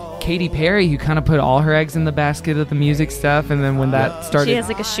Katy Perry, who kind of put all her eggs in the basket of the music stuff, and then when that started, She has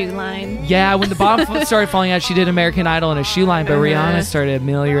like a shoe line. yeah, when the bomb started falling out, she did American Idol and a shoe line, but Rihanna started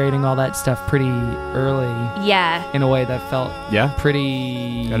ameliorating all that stuff pretty early. Yeah. In a way that felt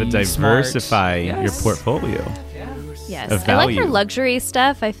pretty Got to diversify smart. your Yes. portfolio. Yes. Of I like her value. luxury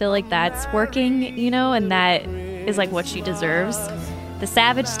stuff. I feel like that's working, and that is like what she deserves. The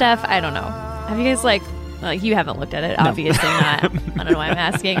Savage stuff, I don't know. Have you guys you haven't looked at it, obviously not. I don't know why I'm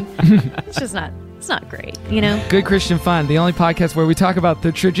asking. It's just not, it's not great, Good Christian Fun, the only podcast where we talk about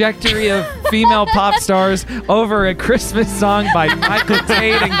the trajectory of female pop stars over a Christmas song by Michael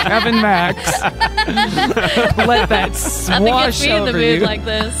Tate and Kevin Max. Let that Nothing swash gets me in the over mood you. like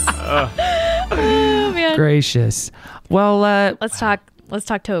this. Oh, man. Gracious. Well, Let's talk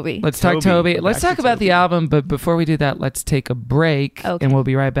Toby. let's talk Toby. Let's talk about the album, but before we do that, let's take a break, Okay. and we'll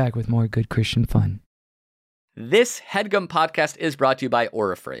be right back with more Good Christian Fun. This HeadGum podcast is brought to you by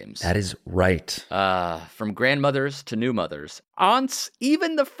Aura Frames. That is right. From grandmothers to new mothers, aunts,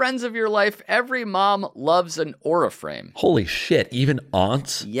 even the friends of your life, every mom loves an Aura frame. Holy shit, even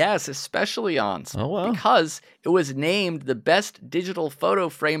aunts? Yes, especially aunts. Oh, wow. Because it was named the best digital photo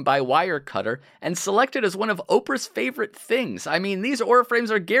frame by Wirecutter and selected as one of Oprah's favorite things. I mean, these Aura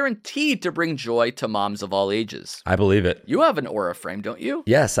frames are guaranteed to bring joy to moms of all ages. I believe it. You have an Aura frame, don't you?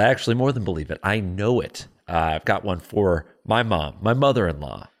 Yes, I actually more than believe it. I know it. I've got one for my mom, my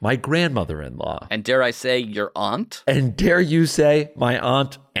mother-in-law, my grandmother-in-law. And dare I say, your aunt? And dare you say, my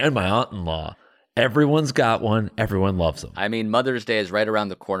aunt and my aunt-in-law. Everyone's got one. Everyone loves them. I mean, Mother's Day is right around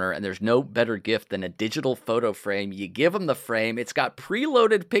the corner, and there's no better gift than a digital photo frame. You give them the frame. It's got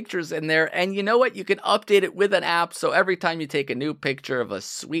preloaded pictures in there, and you know what? You can update it with an app, so every time you take a new picture of a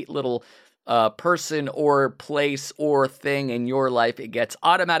sweet little person or place or thing in your life, it gets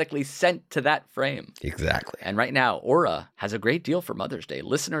automatically sent to that frame. Exactly. And right now, Aura has a great deal for Mother's Day.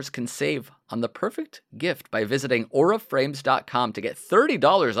 Listeners can save on the perfect gift by visiting auraframes.com to get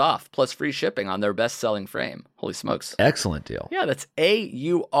 $30 off plus free shipping on their best-selling frame. Holy smokes. Excellent deal. Yeah, that's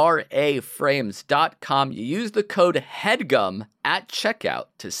auraframes.com. You use the code HEADGUM at checkout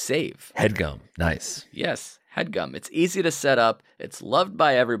to save. HeadGum. Nice. Yes. HeadGum. It's easy to set up. It's loved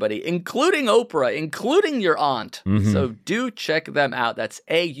by everybody, including Oprah, including your aunt. Mm-hmm. So do check them out. That's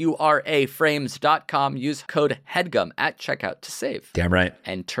auraframes.com. Use code HEADGUM at checkout to save. Damn right.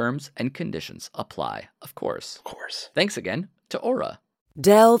 And terms and conditions apply, of course. Of course. Thanks again to Aura.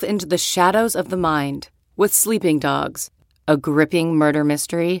 Delve into the shadows of the mind with Sleeping Dogs, a gripping murder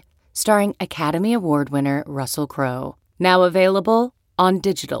mystery starring Academy Award winner Russell Crowe. Now available on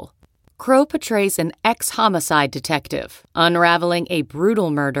digital. Crowe portrays an ex-homicide detective unraveling a brutal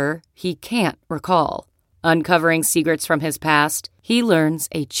murder he can't recall. Uncovering secrets from his past, he learns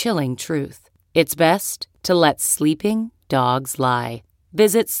a chilling truth. It's best to let sleeping dogs lie.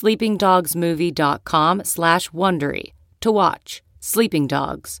 Visit sleepingdogsmovie.com/Wondery to watch Sleeping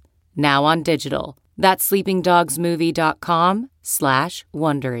Dogs, now on digital. That's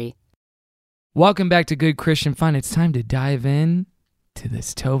sleepingdogsmovie.com/Wondery. Welcome back to Good Christian Fun. It's time to dive in to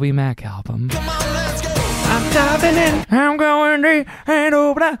this TobyMac album. I'm diving in. I'm going deep and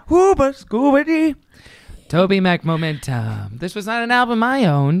over that hooba scuba dee. TobyMac Momentum. This was not an album I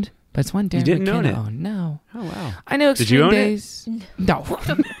owned, but it's one Darin didn't own McKenna it? owned. No. Oh, wow. I know Did you Extreme own it? Days. No.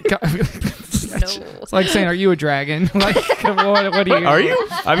 It's like saying, "Are you a dragon?" Like, what are you? Are you?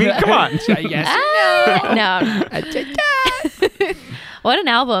 I mean, come on. Yes. No. What an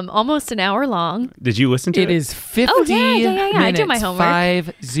album. Almost an hour long. Did you listen to it? It is 50 yeah. I do my minutes,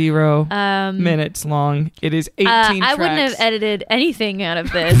 homework. 50 minutes long. It is 18 tracks. I wouldn't have edited anything out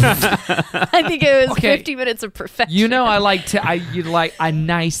of this. I think it was 50 minutes of perfection. You know, I like a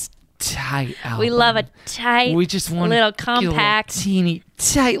nice tight album. We love a tight, we just want little a compact, teeny,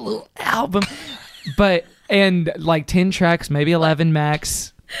 tight little album. But, and like 10 tracks, maybe 11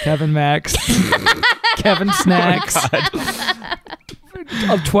 max, Kevin Max, Kevin Snacks.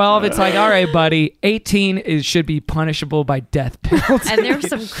 Of 12, it's like, all right, buddy. 18 should be punishable by death penalty. And there were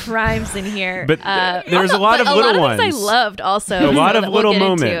some crimes in here. But there was a lot of little ones. I loved also. A lot of little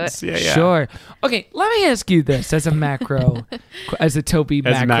moments. Yeah. Sure. Okay, let me ask you this as a macro, as a Toby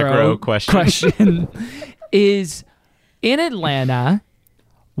macro question. Is in Atlanta,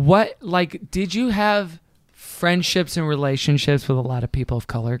 did you have friendships and relationships with a lot of people of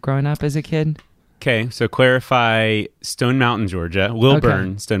color growing up as a kid? Okay, so clarify Stone Mountain, Georgia.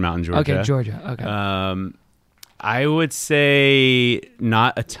 Wilburn, Stone Mountain, Georgia. Okay, Georgia. Okay. I would say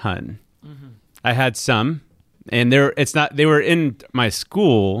not a ton. Mm-hmm. I had some, and they were in my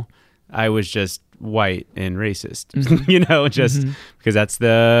school. I was just white and racist, mm-hmm. Because that's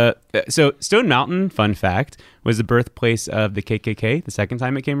so Stone Mountain, fun fact, was the birthplace of the KKK the second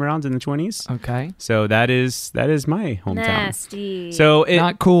time it came around in the 20s. Okay. So that is my hometown. Nasty. So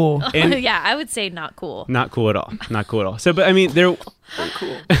not cool. Yeah, I would say not cool. Not cool at all. Not cool at all. So, but I mean, not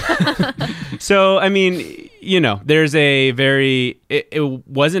cool. So, I mean, there's a it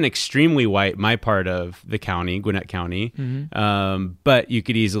wasn't extremely white, my part of the county, Gwinnett County, mm-hmm. But you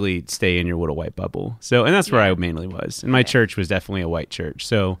could easily stay in your little white bubble. So, and that's where I mainly was. And my church was definitely a white church.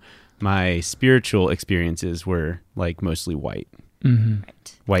 So my spiritual experiences were like mostly white. Mm-hmm.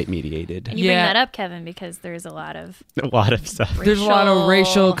 Right. White mediated. And you bring that up, Kevin, because there's a lot of stuff. There's a lot of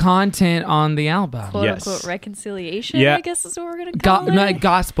racial content on the album. Quote unquote reconciliation, I guess is what we're going to call it. Not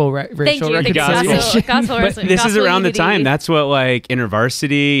gospel racial reconciliation. Gospel this is around the time. That's what like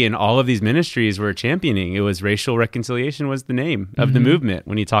InterVarsity and all of these ministries were championing. It was racial reconciliation was the name of the movement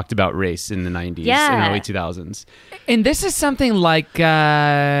when he talked about race in the 90s and early 2000s. And this is something like,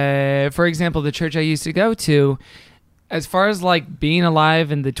 for example, the church I used to go to, as far as like being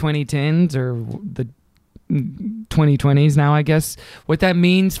alive in the 2010s or the 2020s now, I guess, what that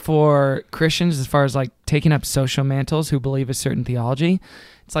means for Christians as far as like taking up social mantles who believe a certain theology,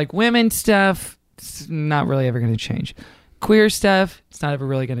 it's like women stuff, it's not really ever going to change. Queer stuff, it's not ever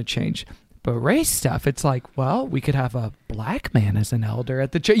really going to change. But race stuff, it's like, well, we could have a black man as an elder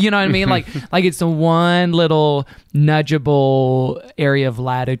at the church. You know what I mean? Like it's the one little nudgeable area of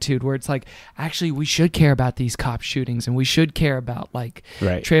latitude where it's like, actually, we should care about these cop shootings and we should care about like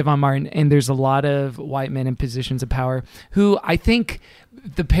Trayvon Martin. And there's a lot of white men in positions of power who I think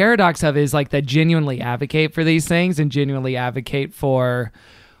the paradox of it is like that genuinely advocate for these things and genuinely advocate for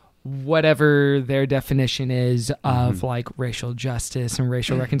whatever their definition is of like racial justice and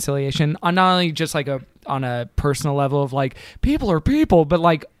racial reconciliation on not only just like on a personal level of like people are people, but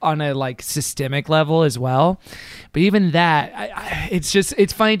like on a like systemic level as well. But even that,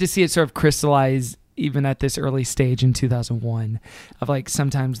 it's funny to see it sort of crystallize even at this early stage in 2001 of like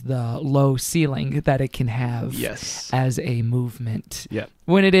sometimes the low ceiling that it can have as a movement.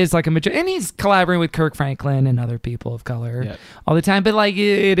 When it is like a majority, and he's collaborating with Kirk Franklin and other people of color all the time, but like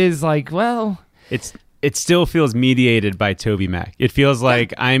it is like, well, it still feels mediated by TobyMac. It feels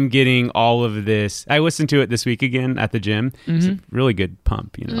like I'm getting all of this. I listened to it this week again at the gym. It's a really good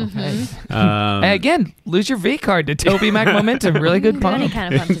pump, Hey, again, lose your V card to TobyMac Momentum. Really good pump. Any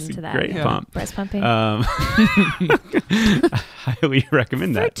kind of pumps into that. Great pump. Breast pumping. Highly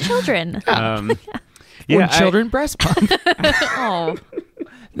recommend that. For children. Children breast pump. Oh.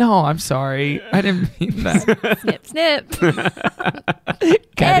 No, I'm sorry. I didn't mean that. Snip, snip.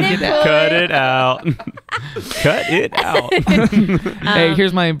 Cut it out. Cut it out. Hey,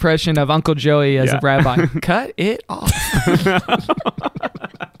 here's my impression of Uncle Joey as a rabbi. Cut it off.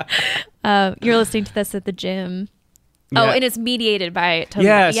 You're listening to this at the gym. Oh, and it's mediated by Toby.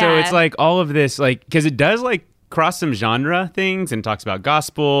 So it's like all of this, like, because it does like cross some genre things and talks about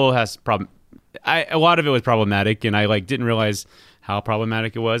gospel, has a lot of it was problematic, and I like didn't realize how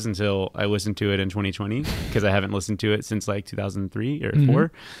problematic it was until I listened to it in 2020 because I haven't listened to it since like 2003 or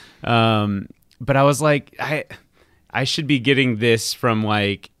 4. But I was like, I should be getting this from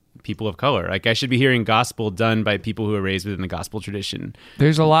like people of color. Like I should be hearing gospel done by people who are raised within the gospel tradition.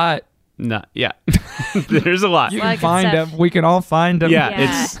 There's a lot. There's a lot. You can find them. We can all find them.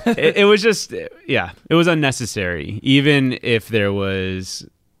 It was just it was unnecessary. Even if there was,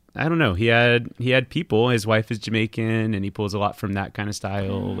 I don't know. He had people. His wife is Jamaican, and he pulls a lot from that kind of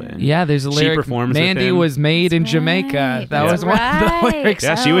style. And there's a lyric. She performs. Mandy was made in Jamaica. That was one of the lyrics.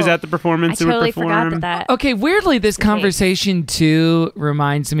 Yeah, she was at the performance. I totally forgot that. Okay, weirdly, this conversation too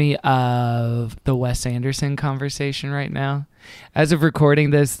reminds me of the Wes Anderson conversation right now. As of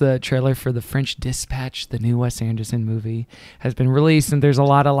recording this, the trailer for The French Dispatch, the new Wes Anderson movie, has been released, and there's a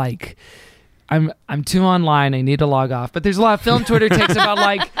lot of like, I'm too online. I need to log off. But there's a lot of film Twitter takes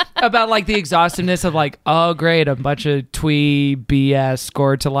about the exhaustiveness of like, oh great, a bunch of twee BS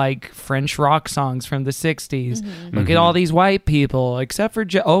scored to like French rock songs from the 60s. Look at all these white people, except for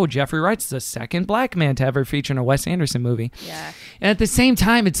Jeffrey Wright's the second black man to ever feature in a Wes Anderson movie. Yeah. And at the same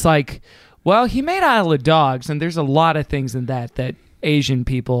time, it's like, well, he made Isle of Dogs, and there's a lot of things in that Asian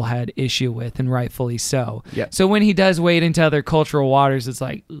people had issue with, and rightfully so. Yeah. So when he does wade into other cultural waters, it's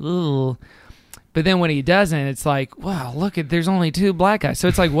like, ooh. But then when he doesn't, it's like, wow, look at, there's only 2 black guys. So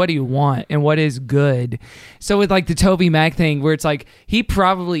it's like, what do you want and what is good? So with like the TobyMac thing, where it's like, he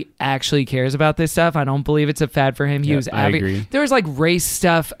probably actually cares about this stuff. I don't believe it's a fad for him. I agree. There was like race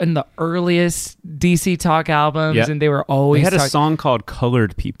stuff in the earliest DC Talk albums, and they were always. They had a song called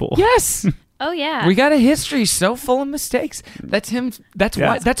 "Colored People." Yes. Oh yeah, we got a history so full of mistakes. That's him. That's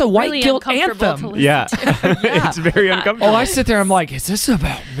why. That's a white really guilt anthem. Yeah, it's very uncomfortable. Oh, I sit there. I'm like, is this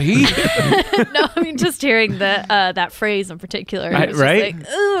about me? No, I mean just hearing that phrase in particular. Right? Like,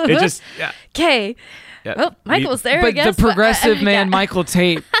 it just okay. Yeah. Oh, Michael's there. But I guess, the progressive man, Michael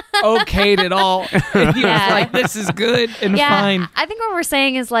Tate, okayed it all. And he was like, this is good and fine. I think what we're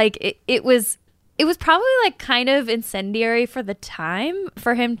saying is like it was probably like kind of incendiary for the time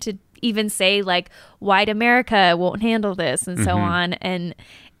for him to even say like white America won't handle this and so on. And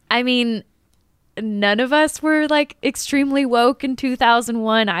I mean, none of us were like extremely woke in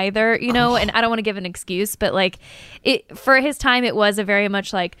 2001 either, you know, and I don't want to give an excuse, but like it for his time, it was a very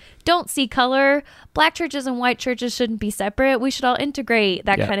much like, don't see color. Black churches and white churches shouldn't be separate. We should all integrate,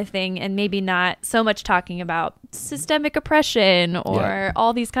 that kind of thing. And maybe not so much talking about systemic oppression or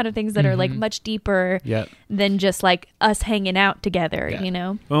all these kind of things that are like much deeper than just like us hanging out together, you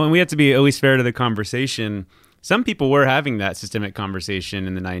know? Well, and we have to be at least fair to the conversation. Some people were having that systemic conversation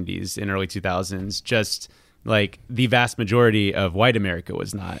in the 90s and early 2000s, just like the vast majority of white America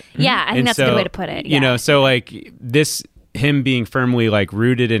was not. Yeah, I think that's a good way to put it. You know, so like him being firmly like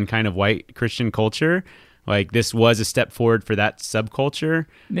rooted in kind of white Christian culture, like this was a step forward for that subculture,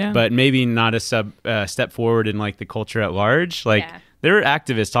 but maybe not a step forward in like the culture at large. Like there were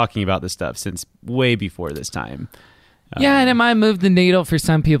activists talking about this stuff since way before this time. And it might move the needle for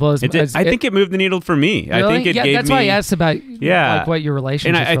some people. I think it moved the needle for me. Really? I think it gave me... That's why I asked about like what your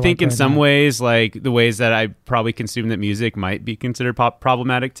relationship. And I think in some ways, like the ways that I probably consume that music might be considered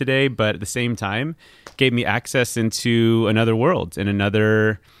problematic today, but at the same time, gave me access into another world and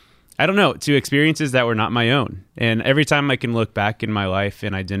another, I don't know, to experiences that were not my own. And every time I can look back in my life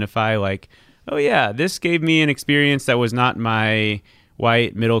and identify like, oh yeah, this gave me an experience that was not my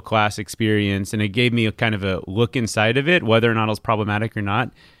white middle class experience, and it gave me a kind of a look inside of it, whether or not it was problematic or not.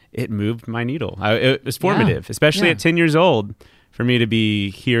 It moved my needle. It was formative, especially at 10 years old, for me to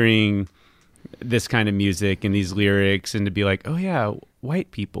be hearing this kind of music and these lyrics, and to be like, oh yeah, white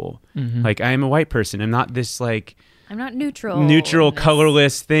people. Like I am a white person. I'm not this like I'm not neutral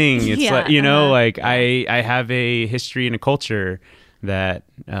colorless thing. It's like, you know, like I have a history and a culture that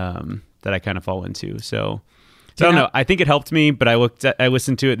I kind of fall into. So I don't know. I think it helped me, but I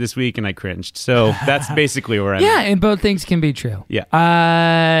listened to it this week and I cringed. So that's basically where I'm at. And both things can be true. Yeah.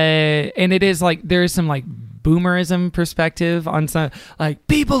 And it is like, there is some like boomerism perspective on some, like,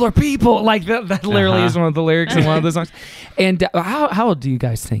 people are people. Like that literally is one of the lyrics in one of the songs. And how old do you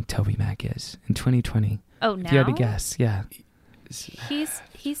guys think TobyMac is in 2020? Oh, now? If you had to guess, yeah. He's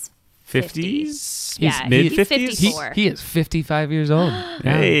 50s? Yeah, mid 50s? 54. He is 55 years old.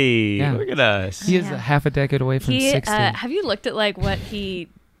 Hey, look at us. He is a half a decade away from 60. Have you looked at like what he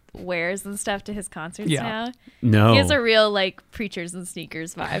wears and stuff to his concerts now? No. He has a real like preachers and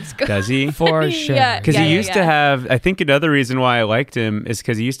sneakers vibes. Does he? For sure. Because he used to have, I think another reason why I liked him is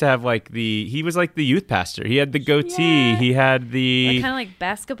because he used to have like he was like the youth pastor. He had the goatee. He had the kind of like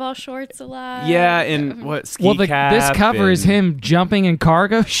basketball shorts a lot. Yeah, and what ski cap. This cover is him jumping in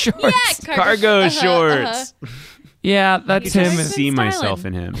cargo shorts. Yeah, cargo shorts. Yeah, that's him. I see myself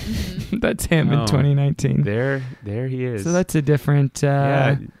in him. That's him in 2019. There he is. So that's a different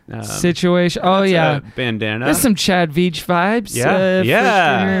situation. Oh yeah, bandana. There's some Chad Veach vibes.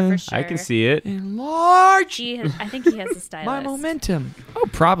 For sure. I can see it. Enlarge. I think he has a stylist. My momentum. Oh,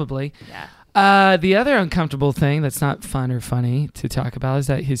 probably. Yeah. The other uncomfortable thing that's not fun or funny to talk about is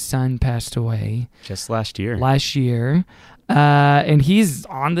that his son passed away just last year. And he's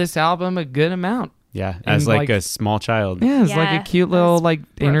on this album a good amount. Yeah, as like a small child. Yeah, it's like a cute little like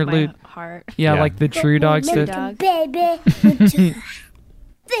interlude. Heart. Yeah, like the True Dogs did. Baby,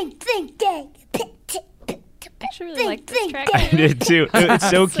 think, gang. I actually really like this track. I did too. It's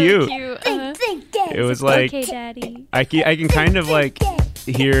so cute. Think, gang. It was like, okay, Daddy. I can kind of like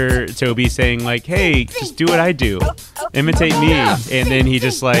hear Toby saying like, hey, just do what I do. Imitate me. And then he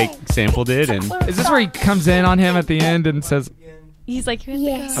just like sampled it. And is this where he comes in on him at the end and says, he's like,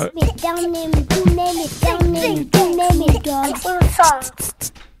 yes. Down name it, do name it, dog.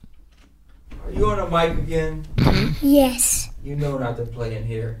 Are you on a mic again? Yes. You know not to play in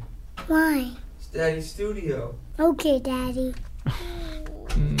here. Why? It's Daddy's studio. Okay, Daddy.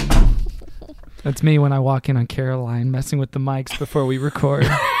 that's me when I walk in on Caroline messing with the mics before we record.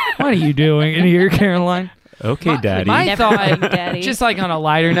 What are you doing in here, Caroline? Okay, Daddy. My thought, Daddy. just like on a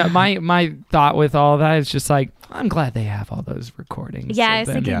lighter note, my thought with all that is just like, I'm glad they have all those recordings. Yeah, of I was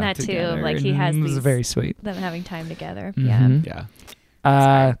them thinking that too. together, Like he and has it was these, very sweet. them having time together. Mhm.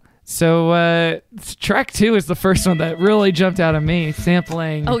 Yeah. So track 2 is the first one that really jumped out at me,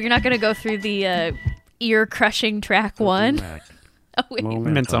 sampling. Oh, you're not going to go through the ear-crushing track 1? Oh, wait.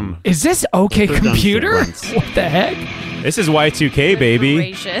 Momentum. Is this OK Computer? What the heck? This is Y2K, baby.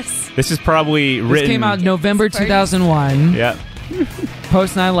 Gracious. This is probably written. This came out November 2001. Yeah.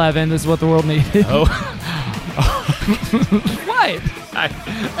 Post 9/11. This is what the world needed. Oh. What?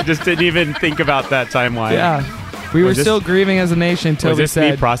 I just didn't even think about that timeline. Yeah. We were still grieving as a nation until was we this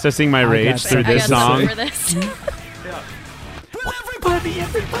said, me processing my rage through this song?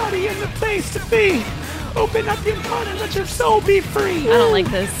 Everybody in the place to be. Open up your heart and let your soul be free. I don't like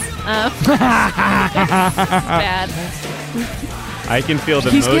this. Bad. I can feel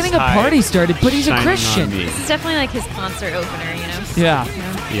the he's most getting a high party started, but he's a shining on Christian. me. This is definitely like his concert opener, you know? Yeah.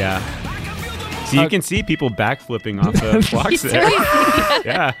 Yeah. So you can see people backflipping off the blocks there.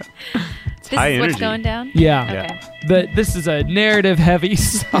 Yeah. It's This high is what's energy. going down? Yeah. This is a narrative-heavy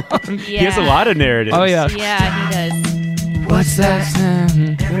song. He has a lot of narratives. Oh, yeah. Yeah, he does. What's that?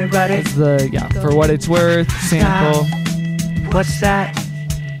 Everybody. It's the, For What It's Worth sample. What's that?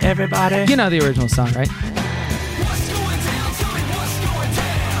 Everybody. You know the original song, right?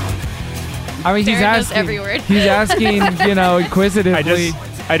 I mean, he's Darren knows asking. every word. He's asking, inquisitively.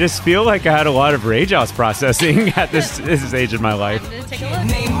 I just feel like I had a lot of rage I was processing at this age in my life. Take a look.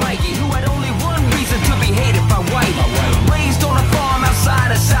 Named Mikey, who had only one reason to be hated by white. Raised on a farm outside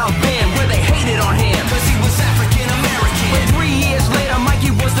of South Bend where they hated on him because he was African American. But 3 years later,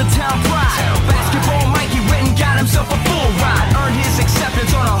 Mikey was the town pride. Basketball Mikey went and got himself a full ride. Earned his acceptance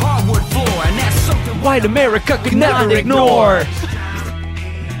on a hardwood floor, and that's something White America could never ignore.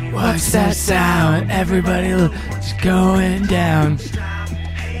 What's that sound? Everybody is going down.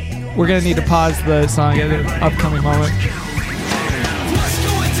 We're going to need to pause the song at an upcoming moment.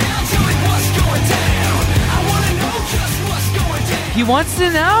 He wants to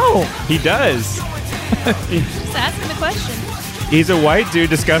know. He does. Just asking the question. He's a white dude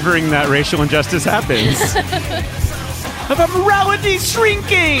discovering that racial injustice happens. Our morality's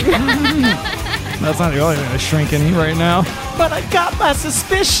shrinking. That's not the only thing that's shrinking right now. But I got my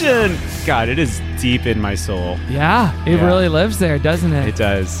suspicion. God, it is deep in my soul. Yeah, it really lives there, doesn't it? It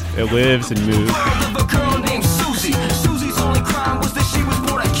does. It lives and moves.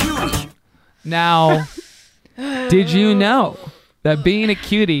 Now, did you know that being a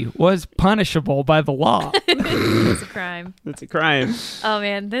cutie was punishable by the law? It's a crime. It's a crime. Oh,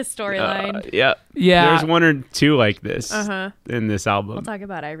 man, this storyline. Yeah. There's one or two like this in this album. We'll talk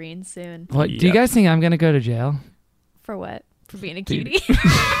about Irene soon. What, do you guys think I'm going to go to jail? For what? For being a cutie?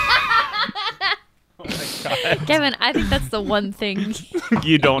 Kevin, I think that's the one thing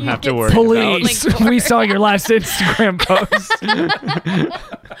you don't have to worry Police, about. we saw your last Instagram post.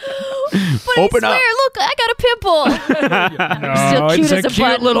 But Open I swear, up. look, I got a pimple. I'm still No, cute it's as a a cute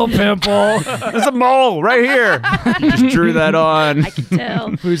button. little pimple. There's a mole right here. Just drew that on. I can tell.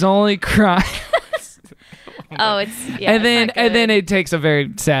 Who's only crying. Oh, it's yeah. and then it takes a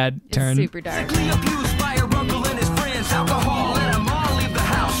very sad turn. Super dark.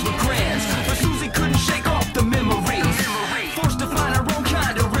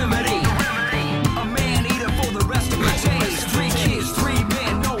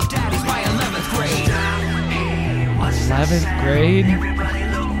 Grade. All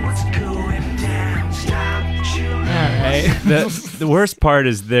right. The worst part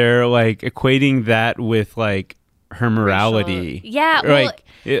is they're like equating that with like her morality. Yeah, Or, well-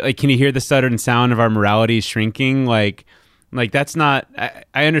 like can you hear the sudden sound of our morality shrinking? Like that's not.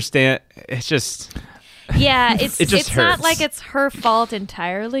 I understand. It's just. Yeah, it's It just not hurts. like it's her fault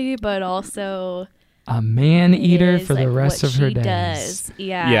entirely, but also A man eater is, for the like, rest what of her she days. does.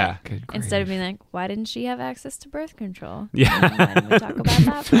 Yeah. Yeah. Good Instead of being like, why didn't she have access to birth control? Yeah. Why didn't we talk about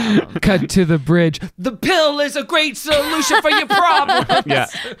that problem? Cut to the bridge. The pill is a great solution for your problem. Yeah.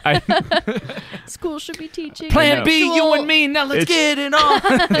 School should be teaching. Plan B, you and me. Now let's get it on.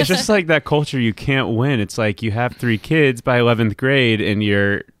 It's just like that culture. You can't win. It's like you have 3 kids by 11th grade and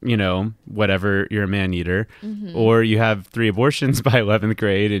you're, whatever, you're a man eater, or you have 3 abortions by 11th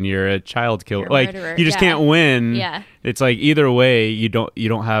grade and you're a child killer. Like you just can't win. Yeah. It's like either way, you don't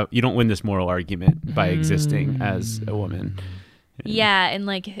win this moral argument by existing as a woman. Yeah, and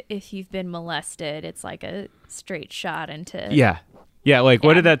like if you've been molested, it's like a straight shot into Like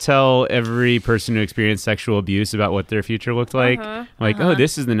what did that tell every person who experienced sexual abuse about what their future looked like? Oh,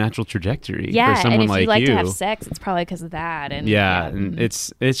 this is the natural trajectory for someone and if like you like you. to have sex, it's probably because of that. And and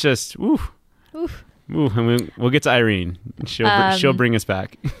it's just oof. And we'll get to Irene. She'll bring us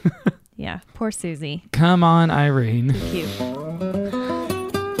back. Yeah, poor Susie. Come on, Irene. Cute.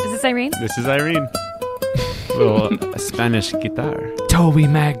 Is this Irene? This is Irene. Little Spanish guitar.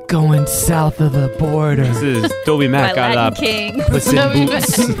 TobyMac going south of the border. This is TobyMac My a la Latin king. Puss in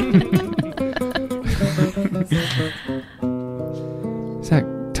Boots. Is that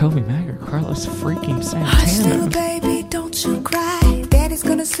TobyMac or Carlos freaking Santana? Baby, don't you cry. Daddy's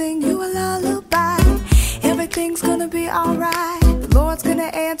gonna sing you a lullaby. Everything's gonna be alright. The Lord's gonna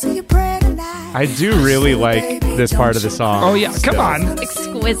answer your prayer tonight. I do really like this part of the song. Oh yeah, come on.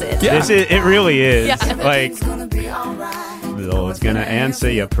 Exquisite. Yeah. It really is. Yeah. Like, the Lord's gonna answer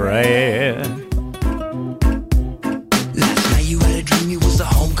your prayer. Last night you had a dream you was the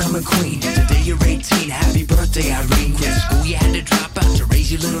homecoming queen. Today you're 18. Happy birthday, Irene. Quit school, you had to drop out to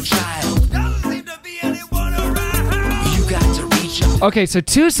raise your little child. You got to reach up. Okay, so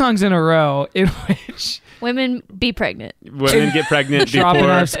 2 songs in a row in which Women be pregnant. Women get pregnant dropping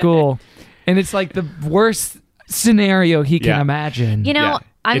before out of school, and it's like the worst scenario he can imagine. You know,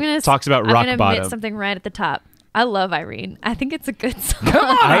 It talks about rock I'm gonna bottom. admit something right at the top. I love Irene. I think it's a good song. Come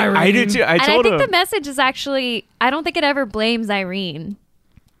on, Irene. I do too. I and I told think him. the message is actually, I don't think it ever blames Irene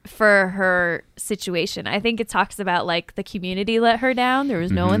for her situation. I think it talks about like the community let her down. There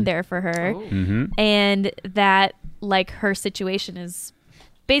was no one there for her. And that like her situation is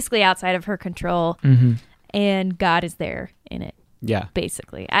basically outside of her control. And God is there in it. Yeah.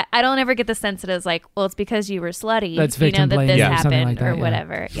 Basically. I don't ever get the sense that it's like, well, it's because you were slutty. That's that victim this blaming or something happened like that, or yeah.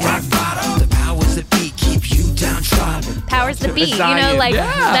 whatever. Yeah. The powers that be keep you downtrodden. Powers that be. Zion. You know, like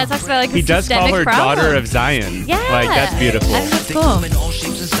that talks about like He a does call systemic her problem. daughter of Zion. Yeah. Like, that's beautiful. I think that's They cool. come in all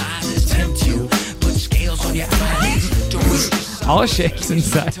shapes and sizes, tempt you. Put scales on your eyes. Don't waste All shapes and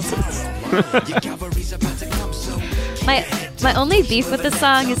sizes. your cavalry's about to come, so My only beef with the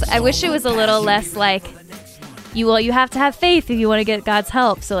song is I wish it was a little less like you have to have faith if you want to get God's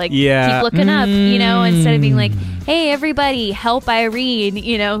help. So like keep looking up, instead of being like, hey everybody, help Irene,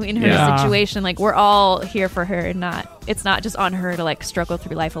 in her situation. Like we're all here for her and it's not just on her to like struggle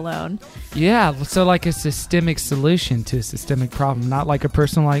through life alone. Yeah, so like a systemic solution to a systemic problem, not like a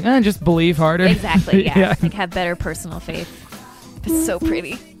person like, just believe harder. Exactly, yeah. Like have better personal faith. It's so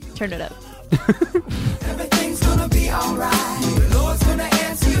pretty. Turn it up. Everything's gonna be alright. The Lord's gonna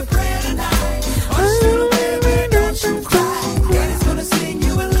answer your prayer tonight. Hush, little baby, don't you cry. Daddy's gonna sing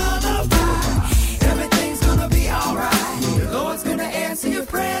you a lullaby. Everything's gonna be alright. The Lord's gonna answer your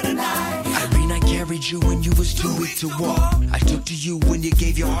prayer tonight. Irene, I carried you when you was too weak to walk. I took to you when you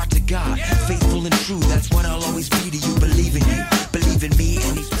gave your heart to God. Faithful and true, that's what I'll always be to you. Believe in you, believe in me.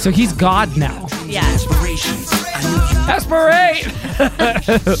 And So he's God now. Yeah. Aspirations, I knew you. Aspirate!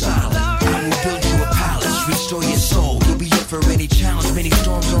 I will build you a palace, restore your soul. You'll be up for any challenge, many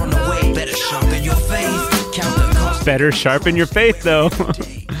storms are on the way. Better sharpen your faith, count the cost. Better sharpen your faith, though.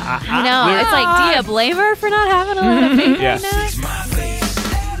 I know. It's like, do you blame her for not having a lot of faith Yeah. right now? It's my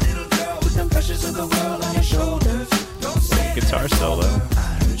face. Little girl with the pressures of the world on your shoulders. Don't say Guitar solo.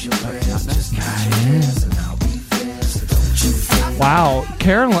 Wow,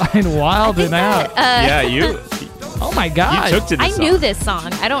 Caroline wilding out. Yeah, you Oh my God. took to this I song. knew this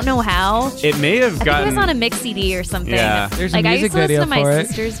song. I don't know how. It may have I think it gotten. was on a mix CD or something. Yeah. There's a like I used music to listen video to my for it.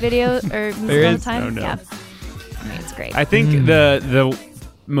 sister's video or music There all the is? time. Oh, no. Yeah. I mean, it's great. I think the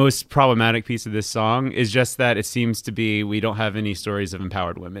most problematic piece of this song is just that it seems to be we don't have any stories of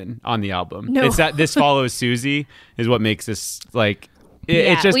empowered women on the album. No. It's that This Follows Susie is what makes this like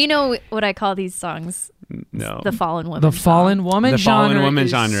it's just we know what I call these songs. no The fallen woman. The fallen woman The genre. fallen woman is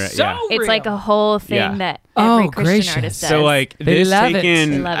genre, So yeah. It's like a whole thing Yeah. that every Oh, Christian gracious. artist does. So like They this love it. They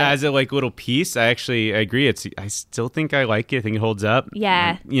taken love it. as a like little piece, I agree. I still think I like it. I think it holds up.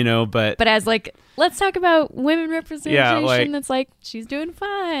 Yeah. But but as like let's talk about women representation. like- That's like, she's doing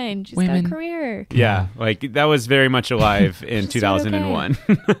fine. She's Women. got a career. Yeah, like that was very much alive in 2001.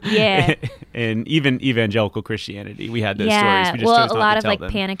 Yeah. And even evangelical Christianity, we had those Yeah. stories. We just Well, chose a not lot to of tell like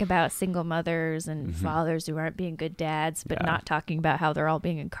them. panic about single mothers and fathers who aren't being good dads, but not talking about how they're all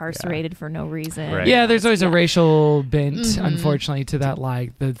being incarcerated for no reason. Right. Yeah, there's always a racial bent, unfortunately, to that.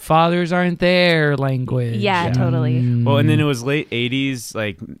 Like the fathers aren't there language. Yeah, totally. Well, and then it was late 80s,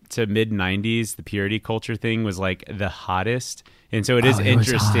 like to mid 90s. The purity culture thing was like the hottest. And so it is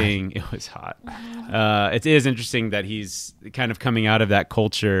interesting. It was hot. It is interesting that he's kind of coming out of that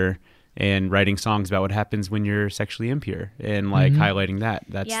culture and writing songs about what happens when you're sexually impure and like highlighting that.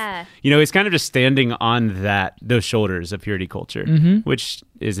 That's, he's kind of just standing on those shoulders of purity culture, which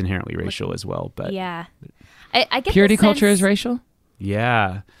is inherently racial as well. But yeah, I get purity the culture sense- is racial.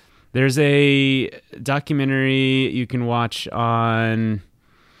 Yeah, there's a documentary you can watch on.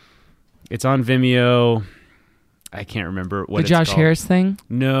 It's on Vimeo. I can't remember what The it's Josh called. Harris thing?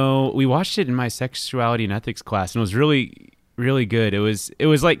 No, we watched it in my sexuality and ethics class, and it was really, really good. It was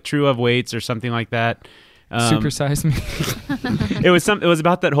like True of Weights or something like that. Supersize Me. It was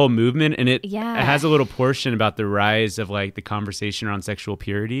about that whole movement, and it Yeah. has a little portion about the rise of like the conversation around sexual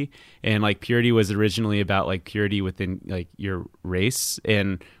purity, and like purity was originally about like purity within like your race,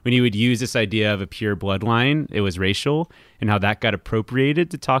 and when you would use this idea of a pure bloodline, it was racial, and how that got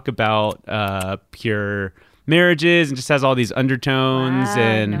appropriated to talk about pure marriages, and just has all these undertones. Wow,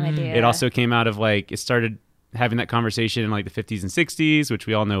 and no idea. it also came out of like, it started having that conversation in like the 50s and 60s, which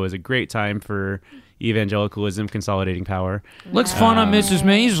we all know is a great time for evangelicalism consolidating power. Looks fun on Mrs.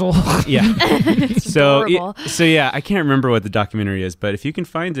 Maisel. Yeah. so adorable. yeah, I can't remember what the documentary is, but if you can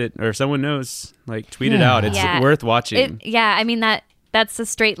find it or if someone knows, like tweet it out. It's worth watching. I mean that's a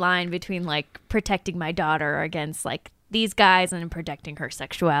straight line between like protecting my daughter against like these guys and protecting her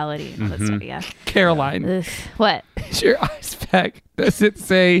sexuality and all that stuff. Yeah. Caroline. Ugh. What? Is your ice pack? Does it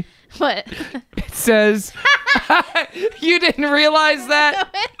say? What? It says. You didn't realize that?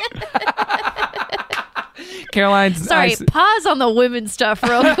 Caroline's. Sorry, pause on the women stuff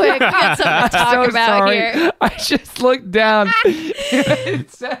real quick. We got something to talk about here. I just looked down. It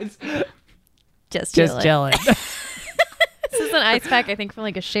says. Just chillin'. This is an ice pack, I think, from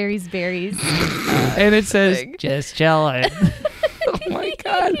like a Sherry's Berries. And it says, just chillin'. Oh my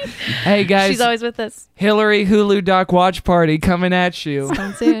God. Hey guys. She's always with us. Hillary Hulu Doc Watch Party coming at you.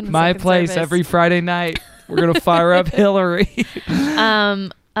 Coming soon. My Second place service. every Friday night. We're going to fire up Hillary.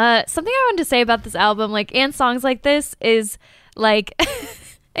 Something I wanted to say about this album, like, and songs like this is like,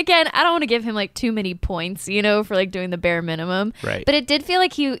 again, I don't want to give him like too many points, for like doing the bare minimum. Right. But it did feel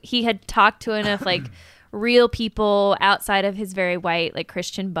like he had talked to enough like real people outside of his very white like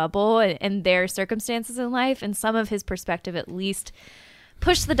Christian bubble and their circumstances in life, and some of his perspective at least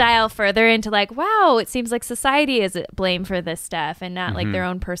pushed the dial further into like, wow, it seems like society is at blame for this stuff and not like their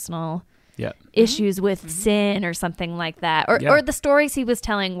own personal issues with sin or something like that, or the stories he was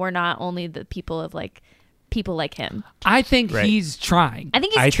telling were not only the people of like people like him. I think he's trying. I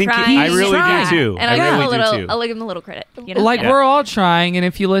think he's trying. I really do too. And I'll give him a little credit. Like we're all trying, and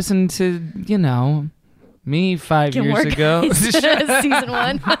if you listen to me 5 Can years work ago, season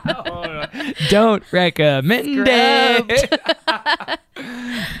 1. don't recommend it.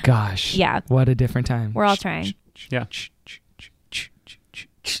 Gosh, Yeah. what a different time. We're all trying. Yeah.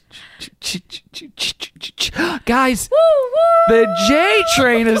 Guys, the J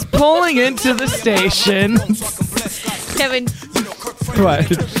train is pulling into the station. Kevin, What?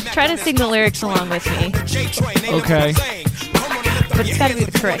 try to sing the lyrics along with me, Okay. but it's got to be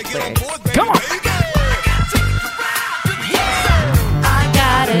the correct lyrics. Come on. I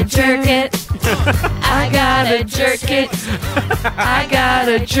gotta jerk it. I gotta jerk it. I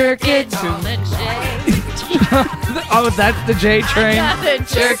gotta jerk it to the J. Oh, that's the J train. I gotta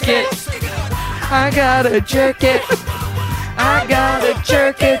jerk it. I gotta jerk it. I gotta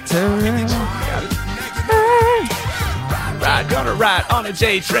jerk it Gonna ride on a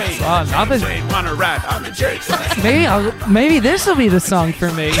J train. Wanna ride on a J train. Maybe this will be the song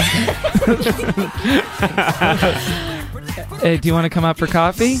for me. Hey, do you want to come up for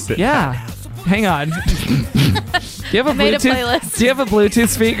coffee? Yeah. Hang on. Do you have a Made a Bluetooth? playlist. Do you have a Bluetooth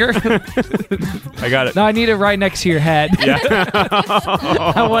speaker? I got it. No, I need it right next to your head. Yeah.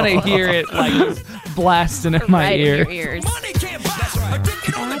 I want to hear it like blasting in my Right in ear. your ears.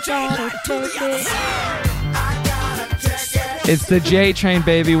 It's the J train,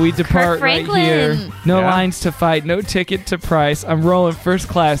 baby. We depart right Franklin. here. No Yeah. lines to fight. No ticket to price. I'm rolling first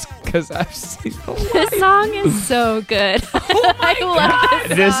class because I've seen the This song is so good. I love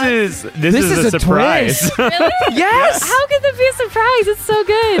this song. This is a surprise. twist. Really? Yes. How could that be a surprise? It's so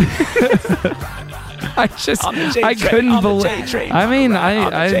good. I couldn't believe. I mean,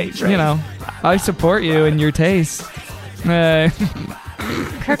 I support you and your taste.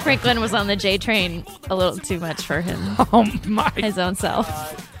 Kirk Franklin was on the J train a little too much for him. Oh my! His own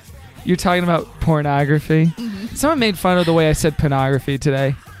self. You're talking about pornography. Mm-hmm. Someone made fun of the way I said pornography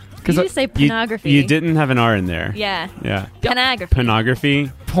today. You just say pornography. You didn't have an R in there. Yeah. Yeah. Pornography.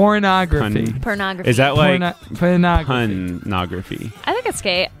 Pornography. Pornography. Pornography. Is that like pornography? Pornography. I think it's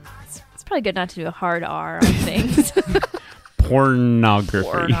okay. It's probably good not to do a hard R on things.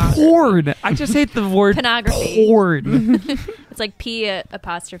 Pornography. Porn. I just hate the word pornography. Porn. It's like P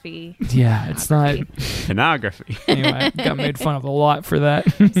apostrophe. Yeah, it's not. Pornography. Anyway, got made fun of a lot for that.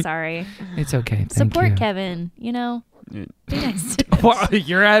 Sorry. It's okay. Thank Support you. Kevin. You know, be nice.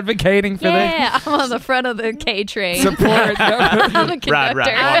 You're advocating for that? Yeah, I'm on the front of the K train. Support. I'm a conductor.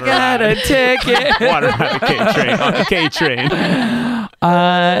 I got a ticket. Water ride K train on the K train.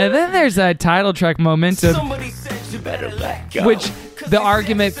 And then there's a title track, Momentum, which the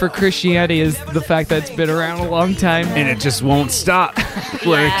argument for Christianity is the fact that it's been around a long time. And it just won't stop.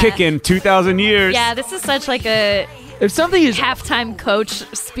 We're kicking 2,000 years. Yeah, this is such like a if something is halftime coach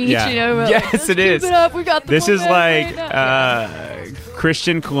speech. Yeah. You know, Yes, it is. Keep it up. We got the this is momentum like right now.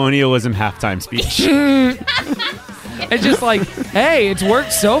 Christian colonialism halftime speech. It's just like, hey, it's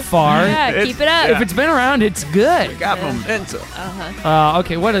worked so far. Yeah, keep it up. If it's been around, it's good. Got momentum.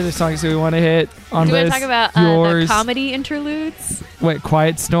 Okay, what other songs do we want to hit on Do you this? want to talk about the Yours. comedy interludes? Wait,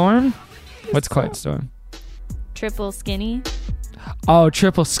 Quiet Storm? What's Quiet Storm? Triple Skinny. Oh,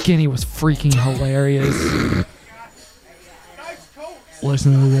 Triple Skinny was freaking hilarious.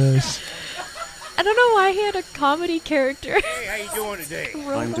 Listen to this. I don't know why he had a comedy character. Hey, how you doing today?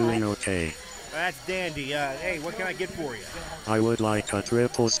 I'm doing okay. That's dandy. Hey, what can I get for you? I would like a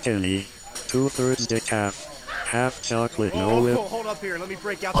triple skinny, 2/3 decaf, half chocolate, no whip. Hold up here. Let me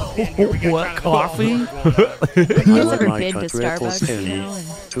break out the pen here. We got What, coffee? You I guys would ever like been a to triple Starbucks? skinny, You know, and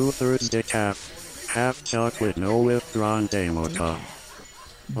 2/3 decaf, half chocolate, no whip, grande mocha.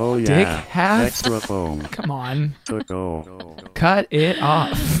 Oh Dick yeah, half? extra foam. Come on. To go. Cut it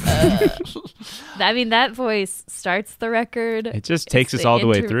off. I mean, that voice starts the record. It just takes us all the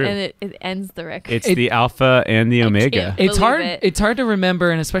way through. And it ends the record. It's the alpha and the omega. It's hard. Believe it. It's hard to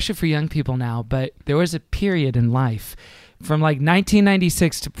remember, and especially for young people now. But there was a period in life, from like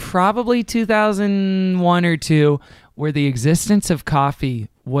 1996 to probably 2001 or 2, where the existence of coffee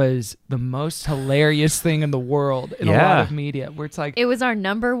was the most hilarious thing in the world in a lot of media. Where it's like It was our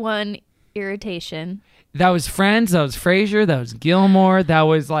number one irritation. that was Friends, that was Frasier, that was Gilmore, that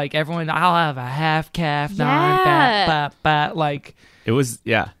was like everyone. I'll have a half calf, like It was,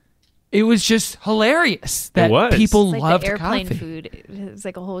 it was just hilarious that It was. people It's like loved the airplane coffee. food. It was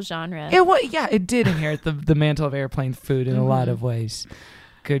like a whole genre. It was, yeah, it did inherit the mantle of airplane food in a lot of ways.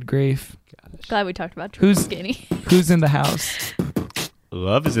 Good grief. Glad we talked about Triple Who's Skinny. Who's in the house?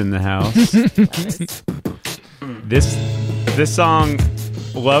 Love is in the house. This song,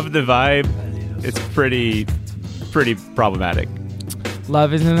 Love the Vibe, it's pretty problematic.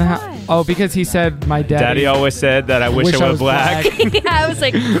 Love is in the house. Oh, because he said my Daddy always said that I wish I was black. Yeah, I was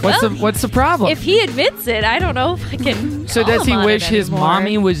like, What's the problem? if he admits it, I don't know if I can. So call does he him on wish it his anymore.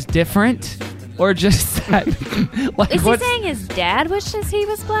 mommy was different, or just that? Like, Is he what's- saying his dad wishes he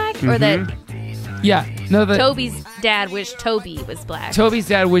was black, or that Yeah, no. Toby's dad wished Toby was black? Toby's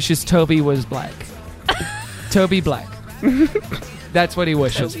dad wishes Toby was black. Toby Black. That's what he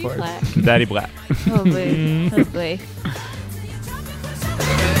wishes Toby for. Black. Daddy Black. Oh boy. Oh boy.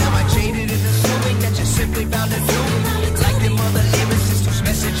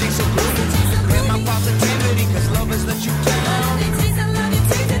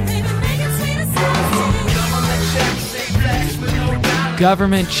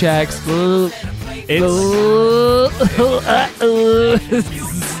 Government checks.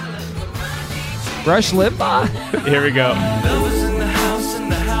 Rush Limbaugh. Here we go.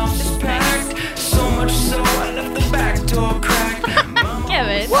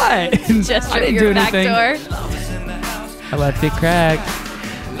 Kevin. What? Just I didn't your do back anything. door. I left it cracked.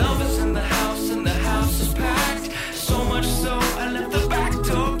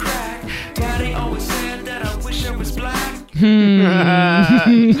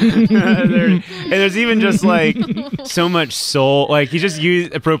 And there's even just like so much soul. Like he's just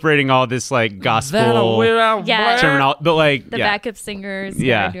appropriating all this like gospel Yeah. terminology, but like The backup singers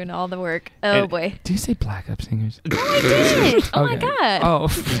Yeah. are doing all the work. Oh boy. Do you say black up singers? No, I did. Oh my Okay. god. Oh.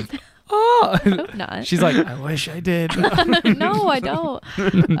 Oh. I hope not. She's like, I wish I did. No, I don't.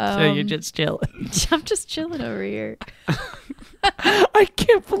 So you're just chilling. I'm just chilling over here. I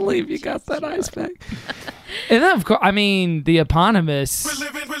can't believe you got that ice pack. And then, of course, I mean, the eponymous.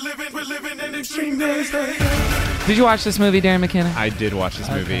 We're living in Did you watch this movie, Darin McKenna? I did watch this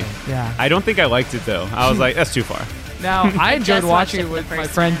movie. Yeah. I don't think I liked it though. I was like, that's too far. Now, I enjoyed watching it with my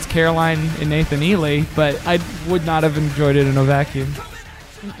friends Caroline and Nathan Ely, but I would not have enjoyed it in a vacuum.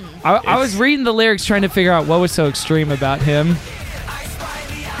 I was reading the lyrics trying to figure out what was so extreme about him.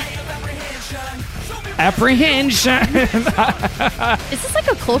 Apprehension. Is this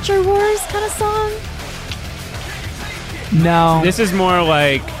like a Culture Wars kind of song? No. This is more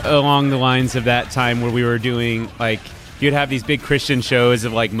like along the lines of that time where we were doing like you'd have these big Christian shows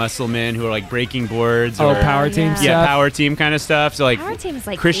of like muscle men who are like breaking boards. Oh, or, power team stuff. Yeah, power team kind of stuff. So like, Power team is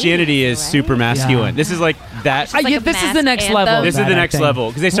like Christianity 80s, is right? super masculine. Yeah. This is like that. Like this is the next level. This is the next level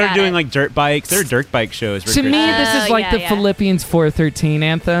because they started Got doing it. like dirt bikes. There are dirt bike shows. To me, this is like the Philippians 4:13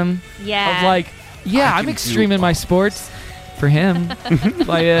 anthem. Yeah. Of like, yeah, I'm extreme in my sports. For him,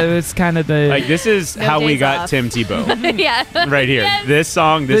 like it's kind of the like this is No how we days got off. Tim Tebow. Yeah. Right here. Yes. This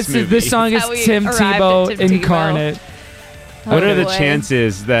song, this movie. This song is How we Tim arrived at Tebow Tim Tebow. incarnate. What are the boy.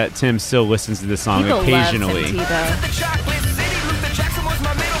 chances that Tim still listens to this song People occasionally? love Tim Tebow.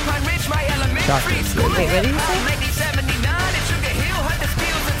 Chocolate City. Wait, what did you say?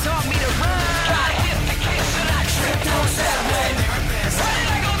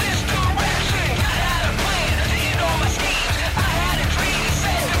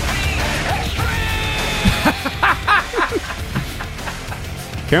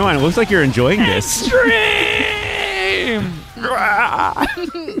 Caroline, it looks like you're enjoying this. Extreme. Wait,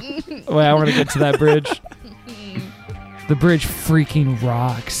 I want to get to that bridge. The bridge freaking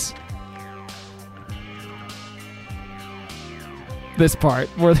rocks. This part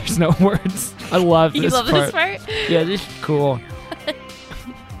where there's no words. I love this You love part. this part? Yeah, this is cool.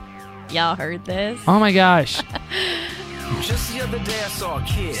 Y'all heard this? Oh my gosh. Just the other day I saw a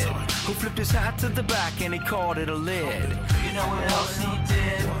kid who flipped his hat to the back and he called it a lid. You know what else he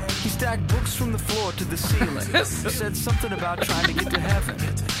did? He stacked books from the floor to the ceiling. He said something about trying to get to heaven.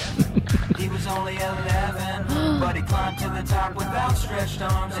 He was only 11, but he climbed to the top with outstretched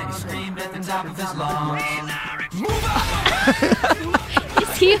arms and he screamed at the top of his lungs.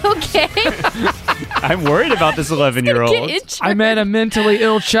 Is he okay? I'm worried about this 11-year-old. I met a mentally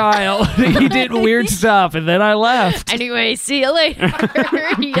ill child. He did weird stuff, and then I left. Anyway, see you later.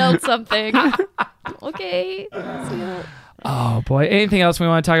 He yelled something. Okay. See you. Oh boy! Anything else we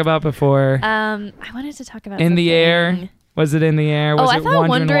want to talk about before? I wanted to talk about In the something. air. Was it in the air? Was I it thought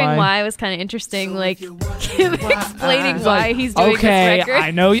Wondering Why was kind of interesting. Like him explaining why he's doing okay, this record.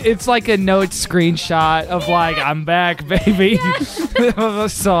 I know it's like a note screenshot of like I'm back, baby. Of a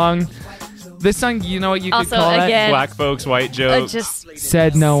song. This song, you know what you could Also, call that? again, Black folks, white jokes. just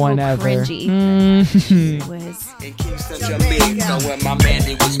Said no one ever. cringy. Mhm. In Kingston, Jamaica, where my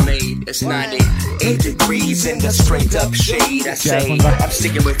mandate was made. It's 98 degrees in the straight up shade. I say I'm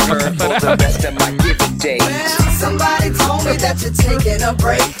sticking with her for the rest of my given days. Somebody told me that you're taking a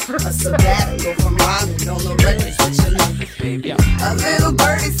break. A sabbatical from rhyming on the records that you love. A little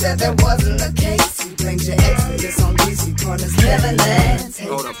birdie said that wasn't the case. You blamed your exodus on DC corners, living there.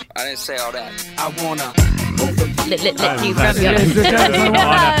 Hold up, I didn't say all that. I wanna Let you from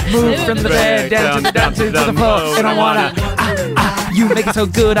Move from the bed down to the floor, and I wanna. You make it so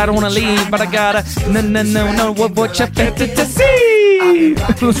good, I don't wanna leave, but I gotta. No, what you better to see.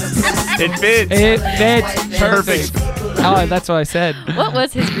 It fits. It fits perfect. Oh, that's what I said. What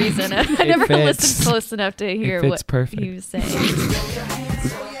was his reason? I never fits. listened close enough to hear fits what perfect. he was saying.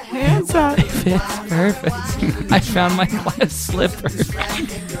 Hands up. It fits perfect. I found my glass slipper.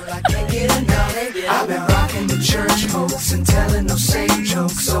 I've been rocking the church folks and telling those same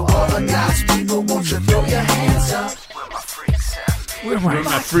jokes. So all the God's people, won't you throw your hands up? Where my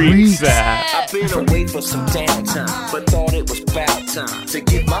freaks at? I've been away for some downtime, but thought it was about time to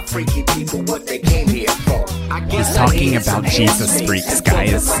give my freaky people what they came here for. He's talking about Jesus freaks,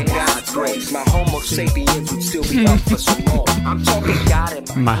 guys. God's grace, my Homo sapiens would still be up for some more. I'm talking God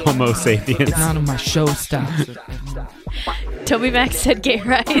in My Homo sapiens. It's not on my show stop. TobyMac said gay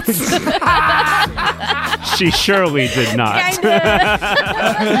rights. She surely did not.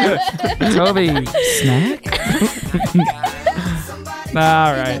 Toby, snack? All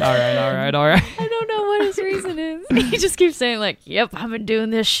right. I don't know what his reason is. He just keeps saying like, "Yep, I've been doing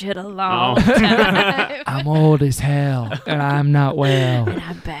this shit a long time. I'm old as hell, and I'm not well. And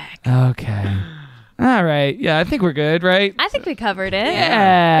I'm back." Okay. All right. Yeah, I think we're good, right? I think we covered it.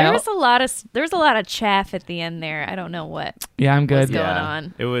 Yeah. There was a lot of chaff at the end there. I don't know what Yeah, I'm good. was going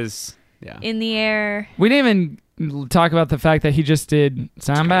on. It was, yeah. In the air. We didn't even talk about the fact that he just did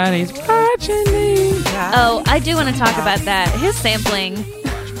Somebody's Watching Me. Oh, I do want to talk about that. His sampling,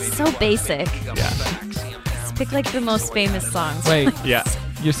 so basic. Yeah. Pick like the most famous songs. Wait. Yeah.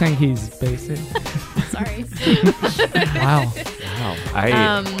 You're saying he's basic? Sorry. Wow.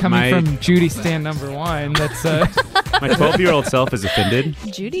 Coming from Judy stand number 1, that's my 12-year-old self is offended.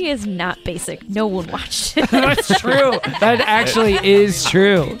 Judy is not basic. No one watched it. That's true. That actually is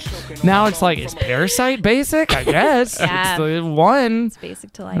true. Now it's like, is Parasite basic? I guess. Yeah. It's the one. It's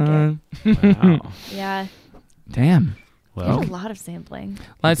basic to like it. Wow. Yeah. Damn. Well, a lot of sampling.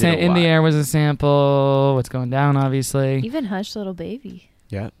 Let's say In the Air was a sample. What's Going Down, obviously. Even Hush Little Baby.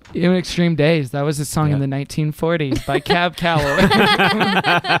 Yeah. Even Extreme Days. That was a song in the 1940s by Cab Calloway.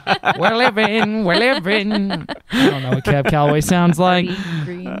 We're living. I don't know what Cab Calloway sounds like.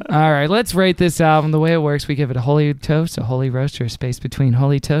 Green. All right, let's rate this album. The way it works, we give it a holy toast, a holy roast, or a space between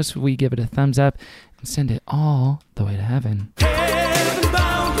holy toast. We give it a thumbs up and send it all the way to heaven.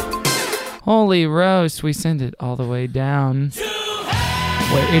 Holy roast, we send it all the way down.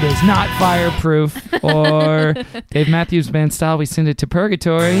 Where it is not fireproof. Or Dave Matthews Band style, we send it to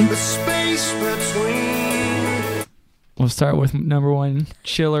purgatory. We'll start with number 1,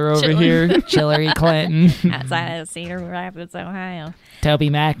 Chiller over here. Chillery Clinton. Outside of Cedar Rapids, Ohio.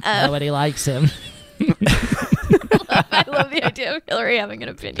 TobyMac, nobody likes him. I love the idea of Hillary having an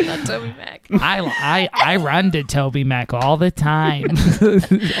opinion on TobyMac. I run to TobyMac all the time.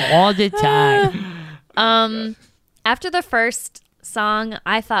 All the time. After the first song,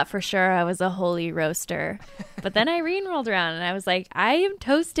 I thought for sure I was a holy roaster. But then Irene rolled around and I was like, I am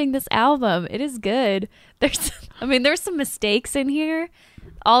toasting this album. It is good. There's some mistakes in here.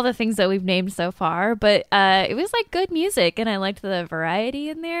 All the things that we've named so far. But it was like good music and I liked the variety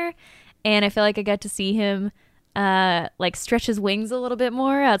in there. And I feel like I got to see him like stretch his wings a little bit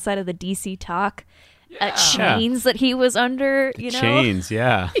more outside of the DC talk chains that he was under, you know? Chains,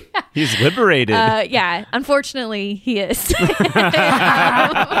 yeah. He's liberated. Yeah, unfortunately, he is. Some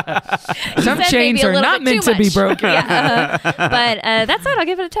chains are not meant to be broken. Yeah, but that's it. I'll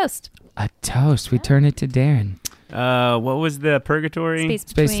give it a toast. A toast. We turn it to Darin. What was the purgatory?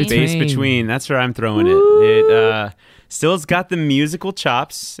 Space between. That's where I'm throwing it. It still has got the musical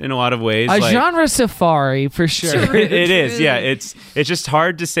chops in a lot of ways. A genre safari for sure. It is, yeah. It's just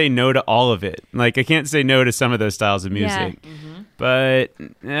hard to say no to all of it. Like I can't say no to some of those styles of music, but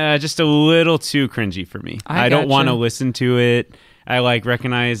just a little too cringy for me. I don't want to listen to it. I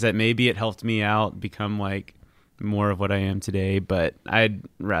recognize that maybe it helped me out become more of what I am today, but I'd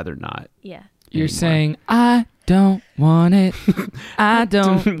rather not. Yeah. You're saying I don't want it. I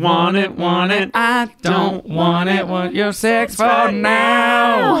don't want it. I don't want it. Want your sex for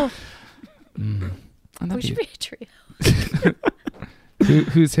now. We should be a trio.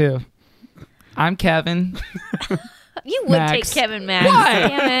 Who's who? I'm Kevin. You would Max. take Kevin Max. What?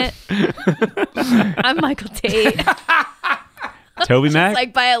 Damn it. I'm Michael Tate. TobyMac?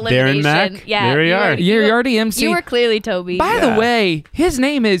 Like by elimination. Darin Mac? Yeah. There we are. You're already MC. You were clearly Toby. By the way, his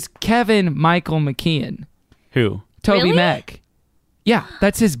name is Kevin Michael McKeon. Who? TobyMac. Yeah,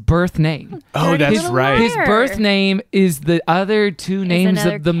 that's his birth name. Oh, that's right. His birth name is the other two names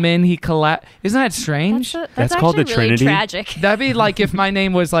of the men he collabed. Isn't that strange? That's called the really Trinity. Tragic. That'd be like if my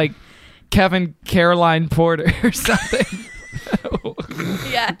name was like Kevin Caroline Porter or something.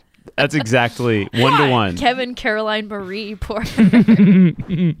 Yeah. That's exactly 1-to-1. Kevin Caroline Marie Porter. So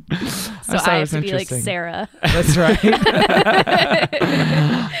I have to be like Sarah. That's right.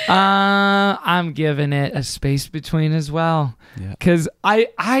 I'm giving it a space between as well. Because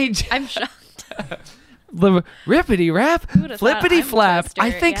I'm shocked. The rippity rap, flippity flap. toaster,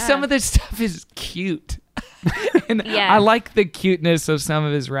 I think some of this stuff is cute. And I like the cuteness of some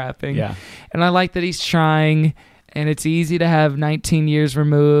of his rapping. Yeah. And I like that he's trying. And it's easy to have 19 years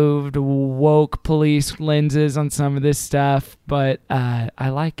removed, woke police lenses on some of this stuff, but I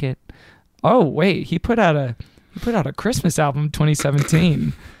like it. Oh wait, he put out a Christmas album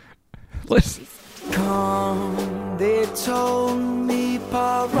 2017. Listen.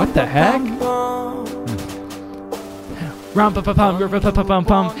 What the heck? Rum pa pa pum, rum pa pa pum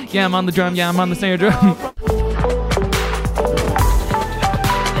pum. Yeah, I'm on the drum. Yeah, I'm on the snare drum.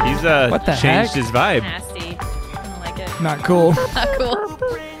 He's what the changed heck? his vibe. Nasty. I don't like it. Not cool. Not cool.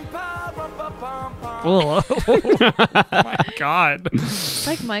 Oh my God. It's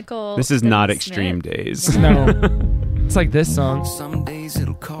like Michael. This is Smith. not Extreme Days. No. It's like this song. Some days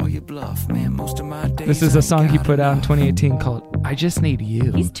it'll call you bluff, man. Most of my days This is a song he put out in 2018 called I Just Need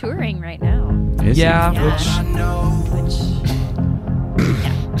You. He's touring right now. Is he? Yeah,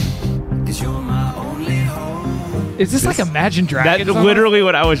 Cause you're my only hope. Is this like Imagine Dragons? That's literally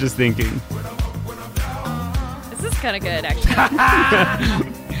what I was just thinking. This is kind of good, actually.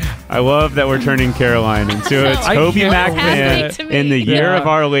 I love that we're turning Caroline into a I TobyMac can't fan in the year of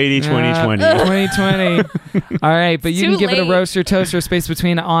Our Lady 2020. 2020. All right, but you Too can give it a late. roast or toast or space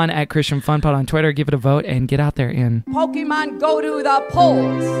between on at Christian Fun Pod on Twitter. Give it a vote and get out there and Pokemon go to the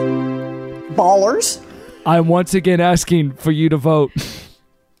polls. Ballers. I'm once again asking for you to vote.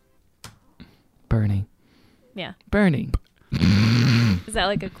 Bernie. Yeah. Bernie. Is that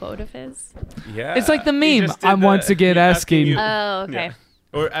like a quote of his? Yeah. It's like the He meme. just did I'm once again asking. you- Oh, okay. Yeah.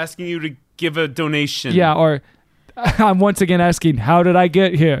 Or asking you to give a donation. Yeah, or I'm once again asking, how did I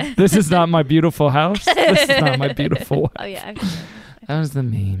get here? This is not my beautiful house. This is not my beautiful wife. Oh, yeah. That was the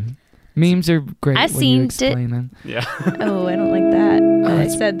meme. Memes are great I when you seen explain it. them. Yeah. Oh, I don't like that. I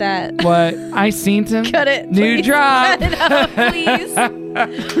said that. What? I seen them. Cut it. New please. drop. Cut it out,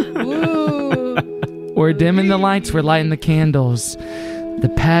 please. Woo. We're dimming the lights. We're lighting the candles. The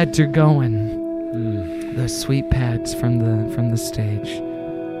pads are going. The sweet pads from the stage.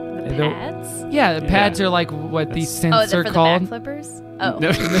 The pads? Yeah, the pads are like what these Oh, synths is it are for called. the back flippers? Oh.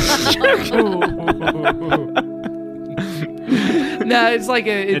 No, it's like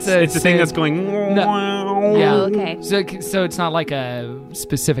it's a thing that's synth. going. No. Yeah. Oh, okay. So it's not like a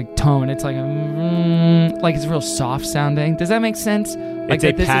specific tone. It's like like it's real soft sounding. Does that make sense? Like It's a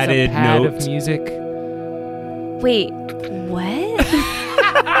that this padded is a pad note. of music. Wait, what?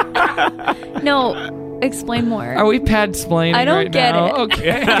 No, explain more. Are we pad-splaining I don't right get now? it.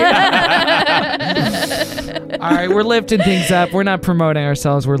 Okay. All right, we're lifting things up. We're not promoting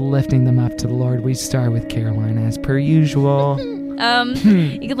ourselves. We're lifting them up to the Lord. We start with Caroline as per usual.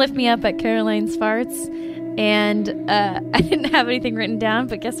 You can lift me up at Caroline's Farts. And I didn't have anything written down,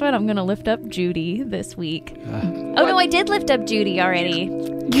 but guess what? I'm going to lift up Judy this week. Oh, no, I did lift up Judy already.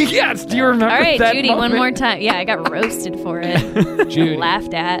 Yes, do you remember All right, that Judy, moment? one more time. Yeah, I got roasted for it. Judy.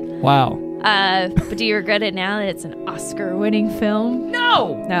 Laughed at. Wow. But do you regret it now that it's an Oscar-winning film?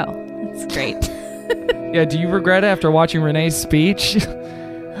 No. No, it's great. Yeah, do you regret it after watching Renee's speech?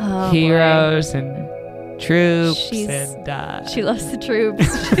 Oh, Heroes and troops She's- and She loves the troops.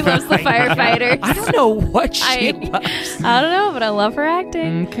 She loves the firefighters. I don't know what she I don't know, but I love her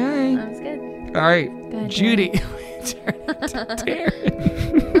acting. Okay. That was good. All right, ahead, Judy.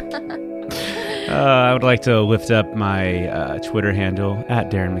 I would like to lift up my Twitter handle at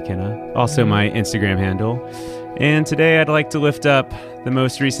Darin McKenna, also my Instagram handle. And today I'd like to lift up the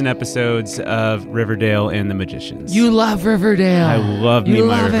most recent episodes of Riverdale and The Magicians. You love Riverdale. I love You me my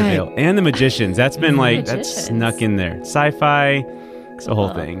love Riverdale. it. And The Magicians. That's been like, Magicians. that's snuck in there. Sci-fi, it's the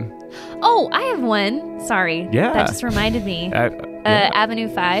whole thing. Oh, I have one. Sorry. Yeah. That just reminded me. Yeah. Avenue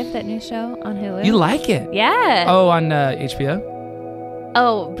 5, that new show on Hulu. You like it? Yeah. Oh, on HBO?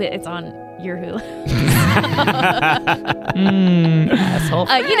 Oh, but it's on your Hulu. Asshole.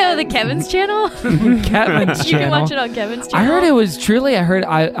 You know, the Kevin's channel? Kevin's You can channel. watch it on Kevin's I channel. heard it was truly,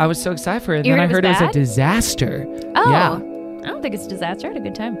 I was so excited for it. And You then I heard heard it was it was a bad? disaster. Oh. Yeah. I don't think it's a disaster. I had a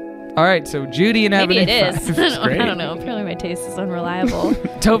good time. All right, so Judy and Maybe Avenue it 5. is. I don't know. Apparently my taste is unreliable.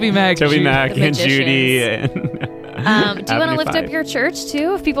 TobyMac, TobyMac The and Judy. Magicians. And Do you want to Avenue lift 5. up your church,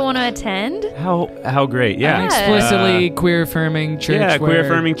 too, if people want to attend? How great. Yeah. An explicitly queer-affirming church. Yeah, where-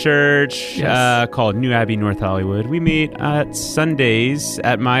 queer-affirming church Yes. called New Abbey, North Hollywood. We meet at Sundays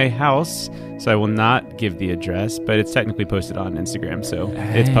at my house, so I will not give the address, but it's technically posted on Instagram, so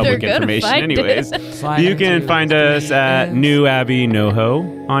it's public They're gonna information find anyways. it. Slide You can into find us at New Abbey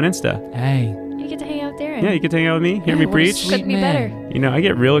NoHo on Insta. Hey. You get to hang out there. And Yeah, you can hang out with me, hear me what a preach. sweet couldn't be man. better. You know, I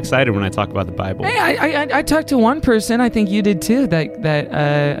get real excited when I talk about the Bible. Hey, I talked to one person. I think you did too.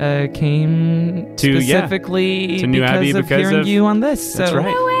 That came To specifically to New Abbey because of because hearing of- you on this. That's so. right.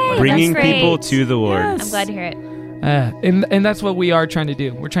 No way. Bringing That's great. people to the Lord. I'm glad to hear it. And that's what we are trying to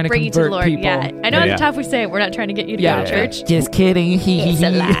do. We're trying to Bring you to the convert Lord. people. Yeah. I know Yeah. it's tough we say it. We're not trying to get you to Yeah. go to church. Just kidding. It's a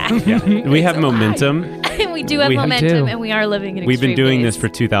lie. Yeah. We have momentum. We do have We momentum, do. and we are living in We've been extreme doing ways. this for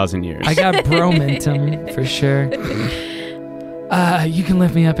 2,000 years. I got bromentum for sure. You can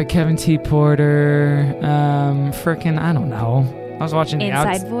lift me up at Kevin T. Porter. Frickin', I don't know. I was watching the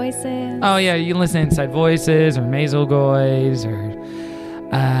Inside Voices. Oh yeah, you can listen to Inside Voices or Maisel Goys or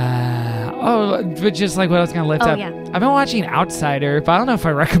but just like what I was gonna lift Oh, up. yeah. I've been watching Outsider, but I don't know if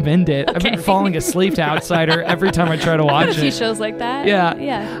I recommend it. I've been falling asleep to Outsider every time I try to watch A few it. shows like that. Yeah.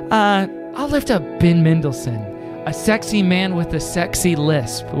 Yeah. I'll lift up Ben Mendelsohn, a sexy man with a sexy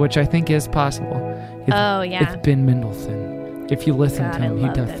lisp, which I think is possible. Oh, yeah. It's Ben Mendelsohn. If you listen God, to him, I he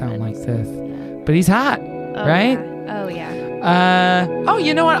love does Ben sound like Mendelsohn. this. But he's hot, Oh, right? Yeah. Oh, yeah. Oh,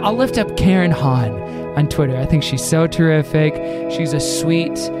 you know what? I'll lift up Karen Hahn on Twitter. I think she's so terrific. She's a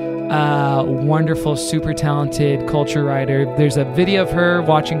sweet Wonderful, super talented culture writer. There's a video of her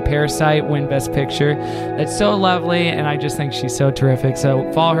watching Parasite win Best Picture. That's so lovely, and I just think she's so terrific. So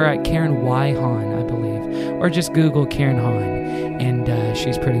follow her at Karen Y. Hahn, I believe, or just Google Karen Hahn, and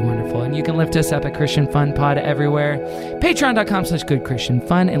she's pretty wonderful. And you can lift us up at Christian Fun Pod everywhere.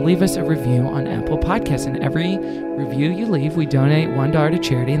 Patreon.com/GoodChristianFun, and leave us a review on Apple Podcasts. And every review you leave, we donate $1 to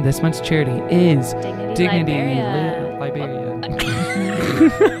charity, and this month's charity is Dignity Liberia.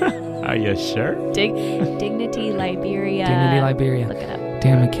 Are you sure? Dignity Liberia. Dignity Liberia. Look it up.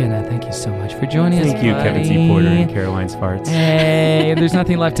 Darin McKenna, thank you so much for joining us. Thank you, Kevin T. Porter and Caroline's Farts. Hey, there's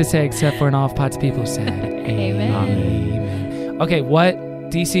nothing left to say except for an Off Pots people said. Amen. Amen. Okay, what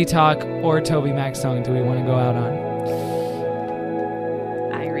DC Talk or TobyMac song do we want to go out on?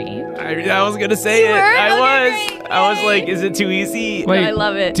 I was gonna say it. I was like, is it too easy? Wait, no, I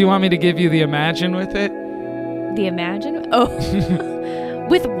love it. Do you want me to give you the Imagine with it? The Imagine? Oh.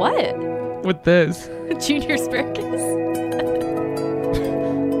 With what? With this. Junior Spirkus?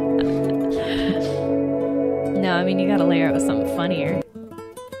 No, I mean, you gotta layer it with something funnier.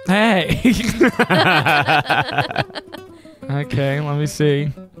 Hey. Okay, let me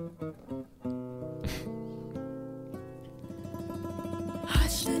see.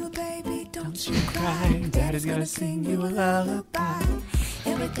 Hush, little baby, don't you cry. Daddy's gonna sing you a lullaby.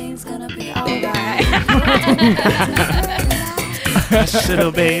 Everything's gonna be alright. Hush,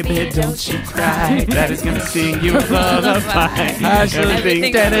 little baby, don't you cry. Daddy's gonna sing you a lullaby. Hush, little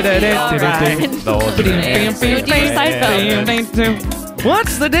baby,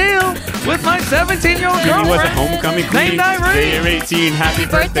 what's the deal with my 17-year-old girlfriend? He was a homecoming queen. Named Irene. You're 18. Happy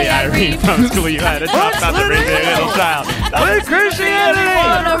birthday, Irene. From school, you had a top about the birthday little child. With Christianity.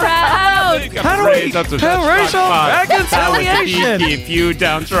 How do we have racial reconciliation? Keep you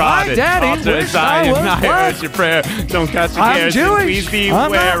downtrodden. My daddy wished I was black. Your prayer. Don't catch your I'm cares. Jewish. Please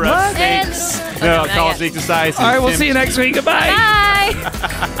I'm not beware black. of snakes. No, call snakes to size. All right, we'll see you next week. Goodbye. Bye.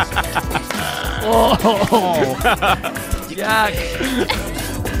 Oh. Yuck.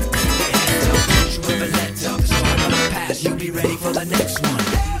 You'll be ready for the next one.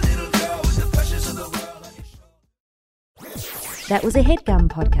 That was a HeadGum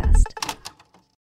podcast.